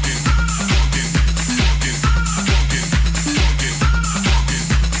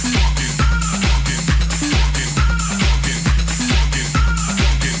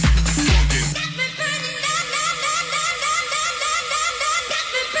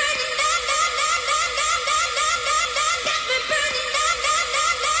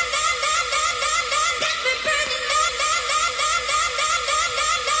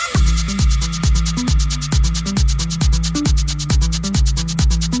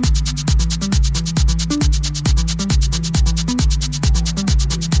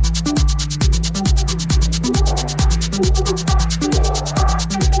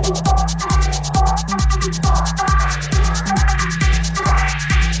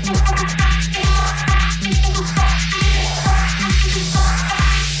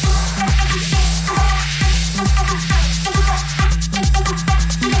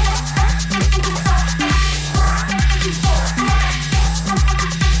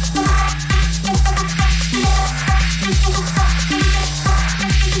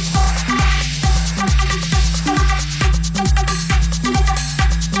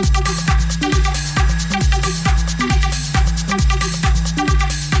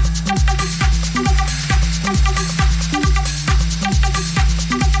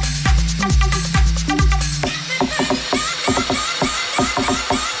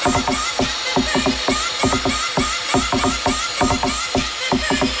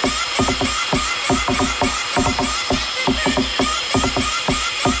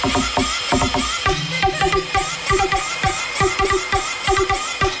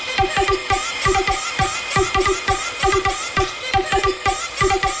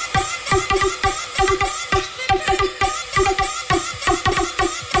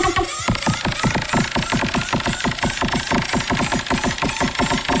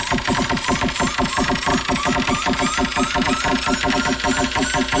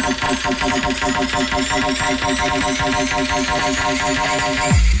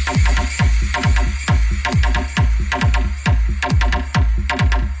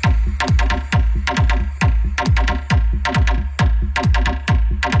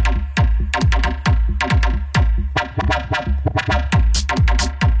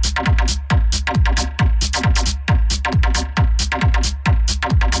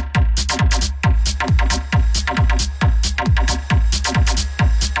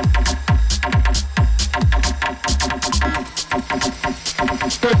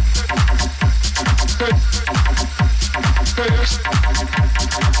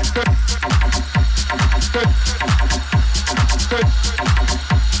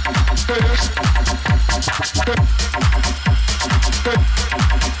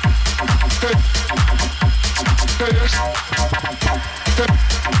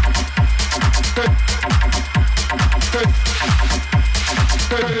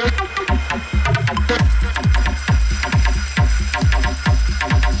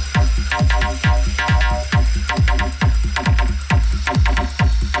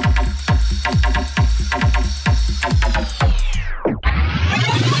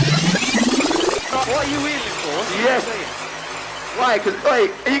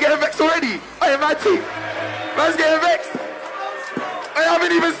Man's getting vexed. I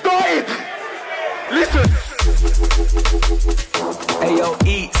haven't even started. Listen. Ayo,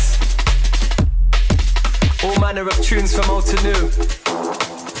 Eats. All manner of tunes from old to new.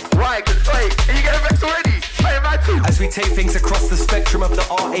 Right, wait, are you getting vexed already? As we take things across the spectrum of the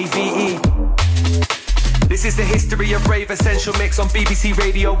R-A-V-E. This is the history of Rave Essential Mix on BBC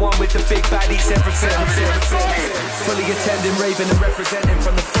Radio 1 with the big bad Eats Everything. Fully attending, raving and representing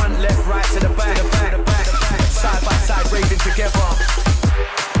from the front, left, right to the back. Side by side, raving together.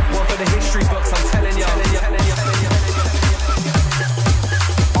 One for the history books, I'm telling you.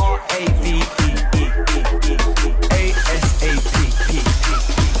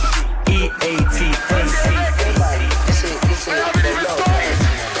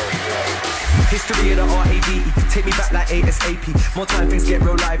 History of the R.A.V.E. Take me back like ASAP. More time things get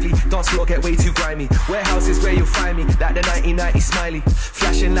real lively. Dance floor get way too grimy. Warehouse is where you'll find me. Like the 1990 smiley.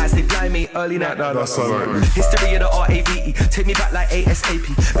 Flashing lights they blind me. Early night. History of the R.A.V.E. Take me back like ASAP.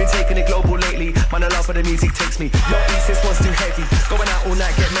 Been taking it global lately. Man, I love where the music takes me. Yo, East, this one's too heavy. Going out all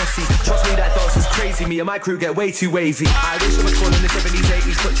night get messy. Trust me, that dance was crazy. Me and my crew get way too wavy. I wish I was born in the 70s,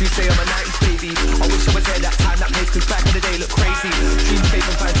 80s. What you say I'm a 90s baby. I wish I was there that time, that place. Cause back in the day looked crazy. Dreams fake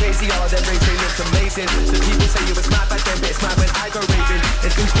and fantasy. All them raves they looked amazing. The people say you was mad back then, but it's mad when I go raving.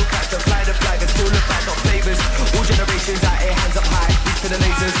 It's been still catch the fly the flag and still look like not flavors. All generations out here, hands up high, reach for the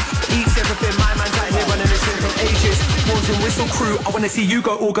lasers. Eats everything, my man's out here running this thing from ages. Horns and whistle crew, I wanna see you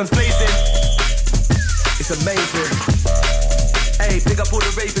go all guns blazing. It's amazing. Hey, big up all the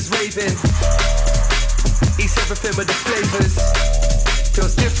ravers raving. Eats everything with the flavors.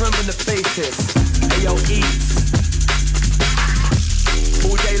 Feels different when the face is. Hey yo, Eats.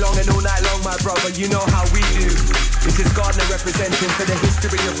 All day long and all night long, my brother, you know how we do. This is Gardner representing for the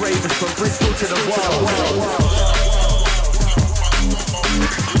history of ravers from Bristol to the world.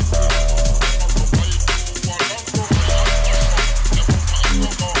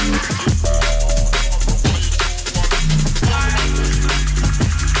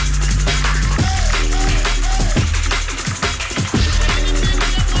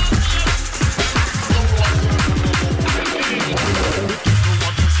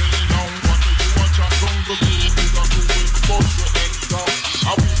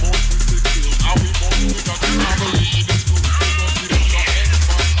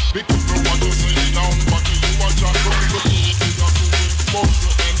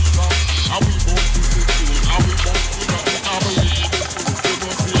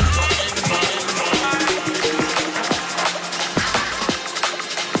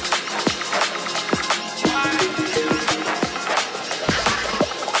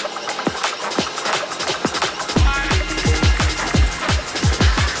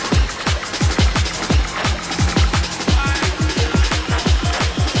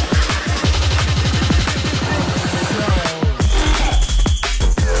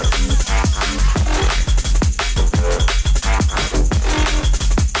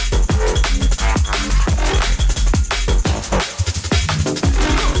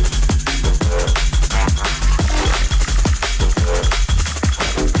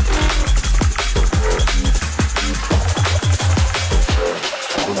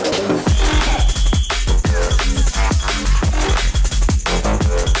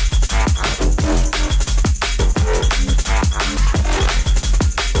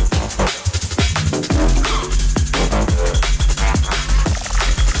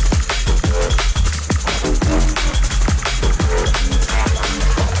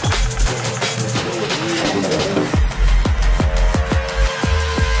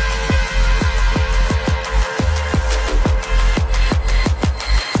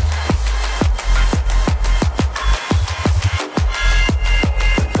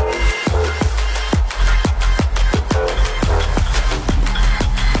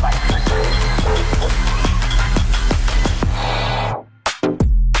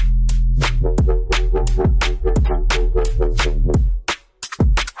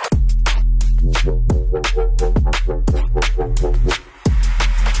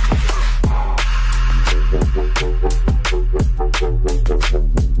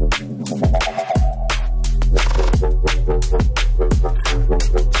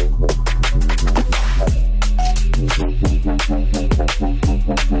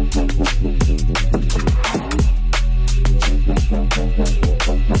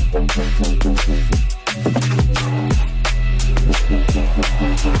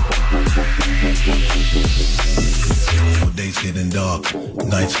 Days getting dark,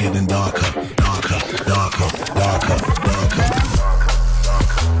 nights getting darker, darker, darker, darker, darker.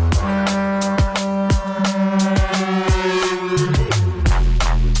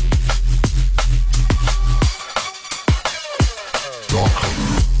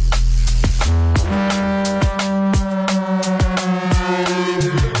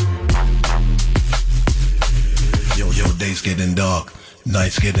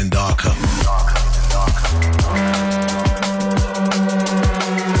 Night's getting darker.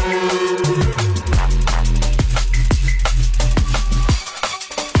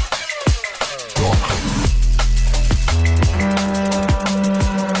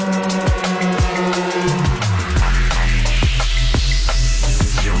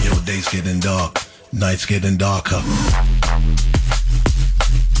 Your day's getting dark. Night's getting darker.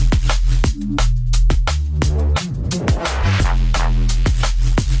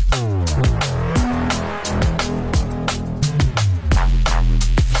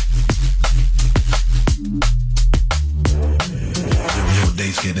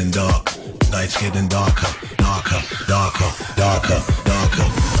 Getting dark, night's getting darker, darker, darker, darker, darker.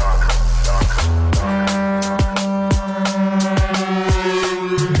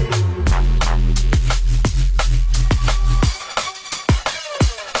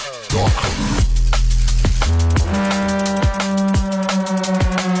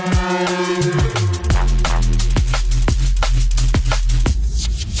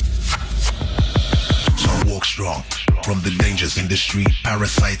 So walk strong. From the dangers in the street,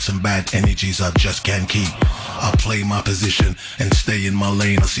 parasites and bad energies I just can't keep. I play my position and stay in my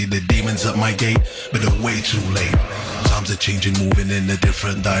lane. I see the demons at my gate, but they're way too late. Times are changing, moving in a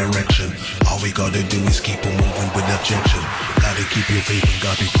different direction. All we gotta do is keep on moving with objection. Gotta keep your faith and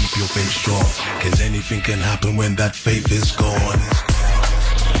gotta keep your faith strong, cause anything can happen when that faith is gone.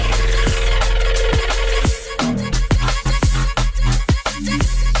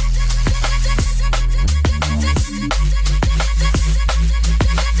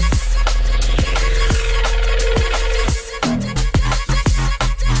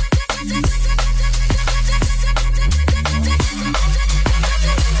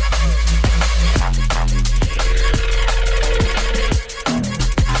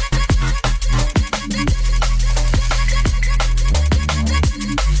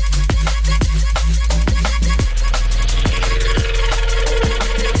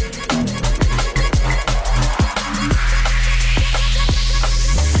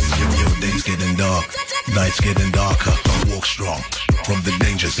 Night's getting darker, I walk strong. From the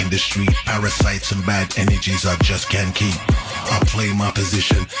dangers in the street, parasites and bad energies I just can't keep. I play my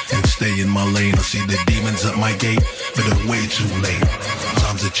position and stay in my lane. I see the demons at my gate, but they're way too late.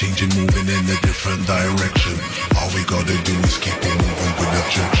 Times are changing, moving in a different direction. All we gotta do is keep on moving with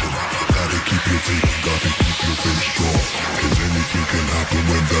objection. Gotta keep your faith, gotta keep your faith strong, cause anything can happen